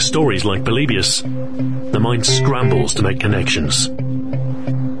when we hear stories like Polybius, the mind scrambles to make connections.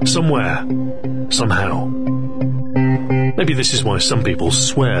 Somewhere, somehow. Maybe this is why some people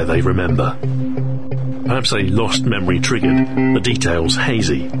swear they remember. Perhaps a lost memory triggered, the details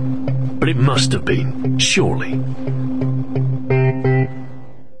hazy. But it must have been, surely.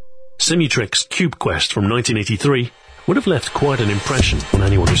 Simutrix Cube Quest from 1983 would have left quite an impression on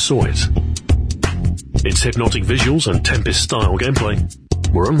anyone who saw it. Its hypnotic visuals and Tempest-style gameplay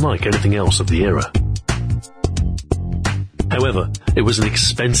were unlike anything else of the era. However, it was an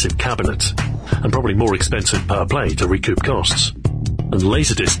expensive cabinet, and probably more expensive per play to recoup costs, and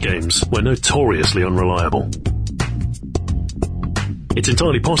Laserdisc games were notoriously unreliable. It's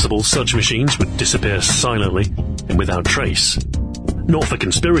entirely possible such machines would disappear silently and without trace, not for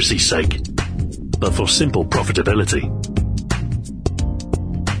conspiracy's sake, but for simple profitability.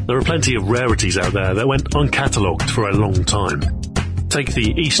 There are plenty of rarities out there that went uncatalogued for a long time. Take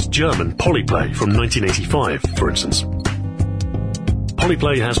the East German Polyplay from 1985, for instance.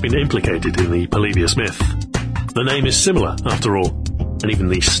 Polyplay has been implicated in the Polybius myth. The name is similar, after all, and even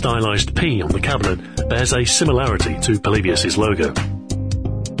the stylized P on the cabinet bears a similarity to Polybius' logo.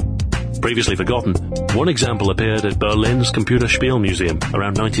 Previously forgotten, one example appeared at Berlin's Computerspiel Museum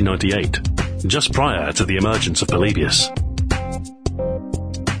around 1998, just prior to the emergence of Polybius.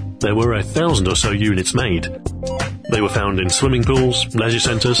 There were 1,000 or so units made. They were found in swimming pools, leisure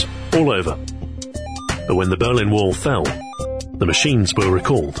centres, all over. But when the Berlin Wall fell, the machines were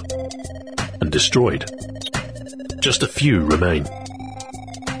recalled and destroyed. Just a few remain.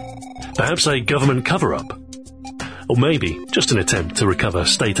 Perhaps a government cover-up, or maybe just an attempt to recover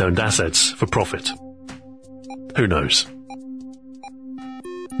state-owned assets for profit. Who knows?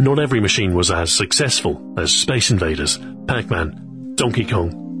 Not every machine was as successful as Space Invaders, Pac-Man, Donkey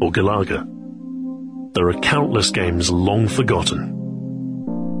Kong, or Galaga. There are countless games long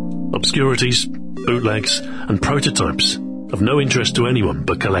forgotten. Obscurities, bootlegs, and prototypes of no interest to anyone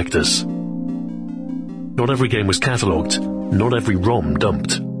but collectors. Not every game was catalogued, not every ROM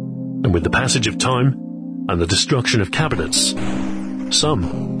dumped, and with the passage of time and the destruction of cabinets,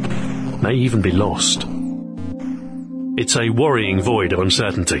 some may even be lost. It's a worrying void of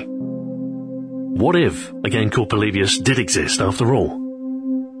uncertainty. What if a game called Polybius did exist after all?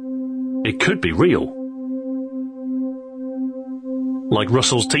 It could be real. Like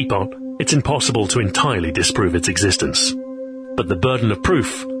Russell's teapot, it's impossible to entirely disprove its existence. But the burden of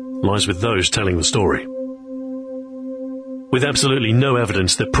proof lies with those telling the story. With absolutely no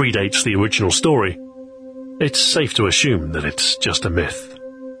evidence that predates the original story, it's safe to assume that it's just a myth.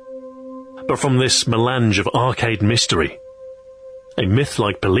 But from this melange of arcade mystery, a myth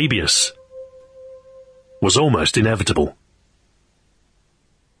like Polybius was almost inevitable.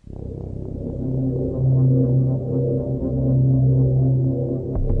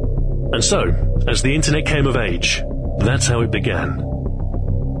 And so, as the internet came of age, that's how it began.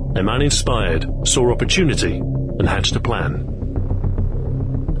 A man inspired saw opportunity and hatched a plan.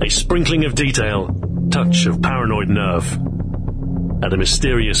 A sprinkling of detail, touch of paranoid nerve, add a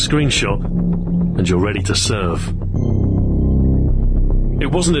mysterious screenshot, and you're ready to serve.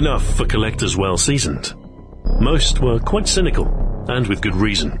 It wasn't enough for collectors well seasoned. Most were quite cynical, and with good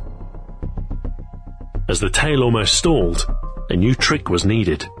reason. As the tale almost stalled, a new trick was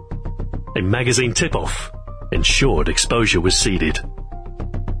needed. A magazine tip-off ensured exposure was seeded.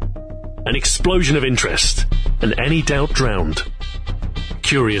 An explosion of interest, and any doubt drowned.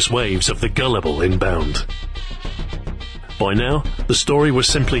 Curious waves of the gullible inbound. By now, the story was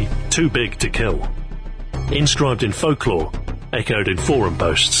simply too big to kill. Inscribed in folklore, echoed in forum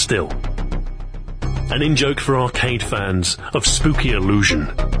posts still. An in-joke for arcade fans of spooky illusion.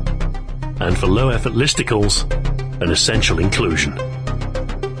 And for low-effort listicles, an essential inclusion.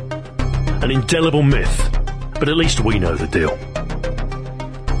 An indelible myth, but at least we know the deal.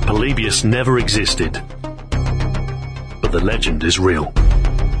 Polybius never existed, but the legend is real.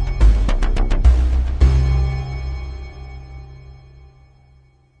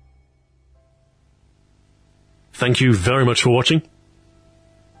 Thank you very much for watching,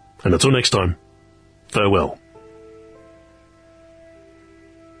 and until next time, farewell.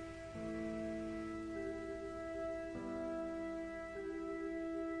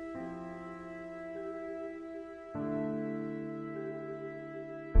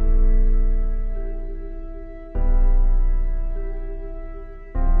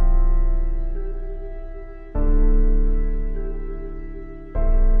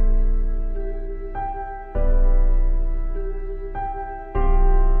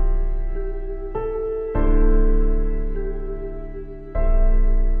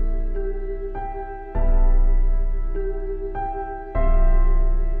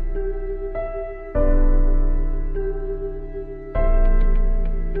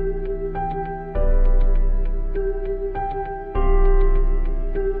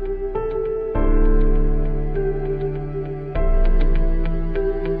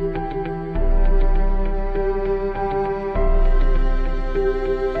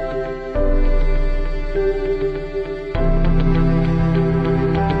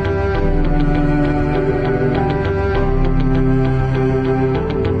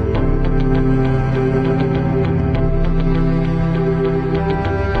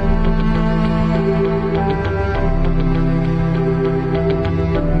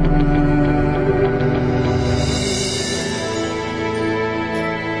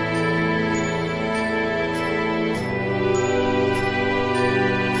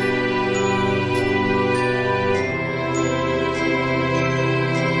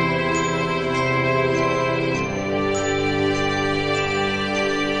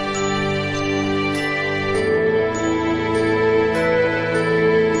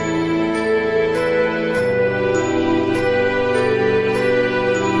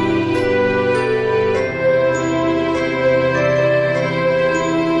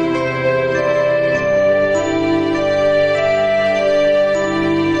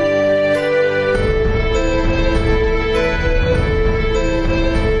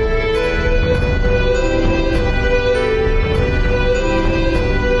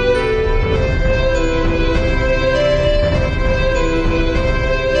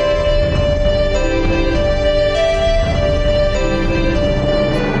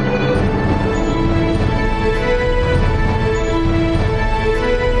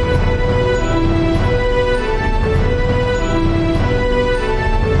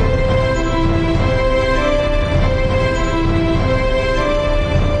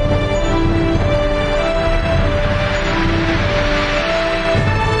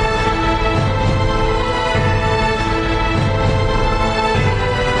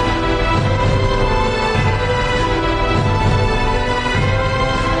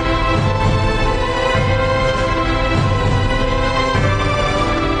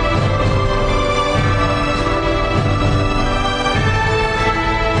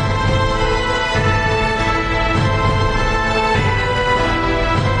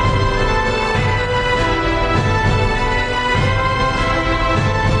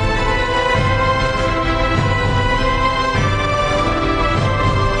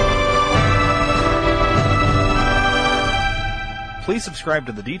 Please subscribe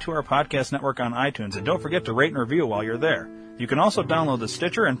to the D2R Podcast Network on iTunes, and don't forget to rate and review while you're there. You can also download the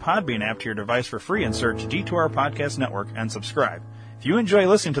Stitcher and Podbean app to your device for free and search D2R Podcast Network and subscribe. If you enjoy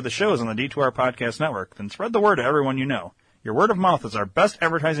listening to the shows on the D2R Podcast Network, then spread the word to everyone you know. Your word of mouth is our best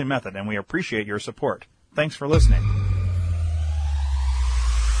advertising method, and we appreciate your support. Thanks for listening.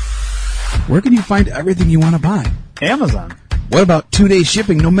 Where can you find everything you want to buy? Amazon. What about 2-day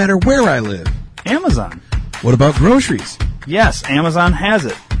shipping no matter where I live? Amazon. What about groceries? Yes, Amazon has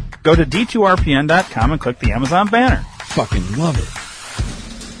it. Go to d2rpn.com and click the Amazon banner. Fucking love it.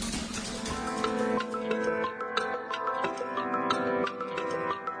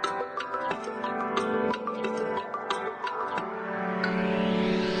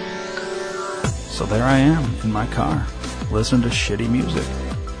 So there I am in my car, listening to shitty music.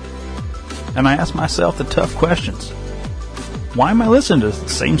 And I ask myself the tough questions. Why am I listening to the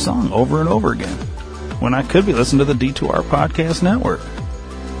same song over and over again when I could be listening to the D2R Podcast Network?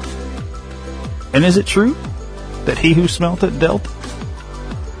 And is it true that he who smelt it dealt it?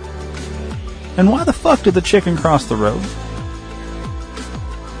 And why the fuck did the chicken cross the road?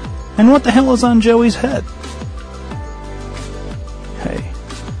 And what the hell is on Joey's head? Hey,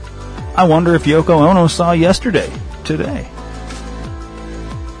 I wonder if Yoko Ono saw yesterday, today.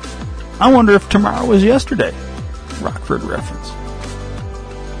 I wonder if tomorrow was yesterday. Rockford reference.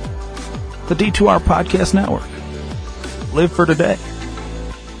 The D2R Podcast Network. Live for today.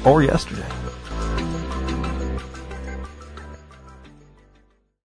 Or yesterday.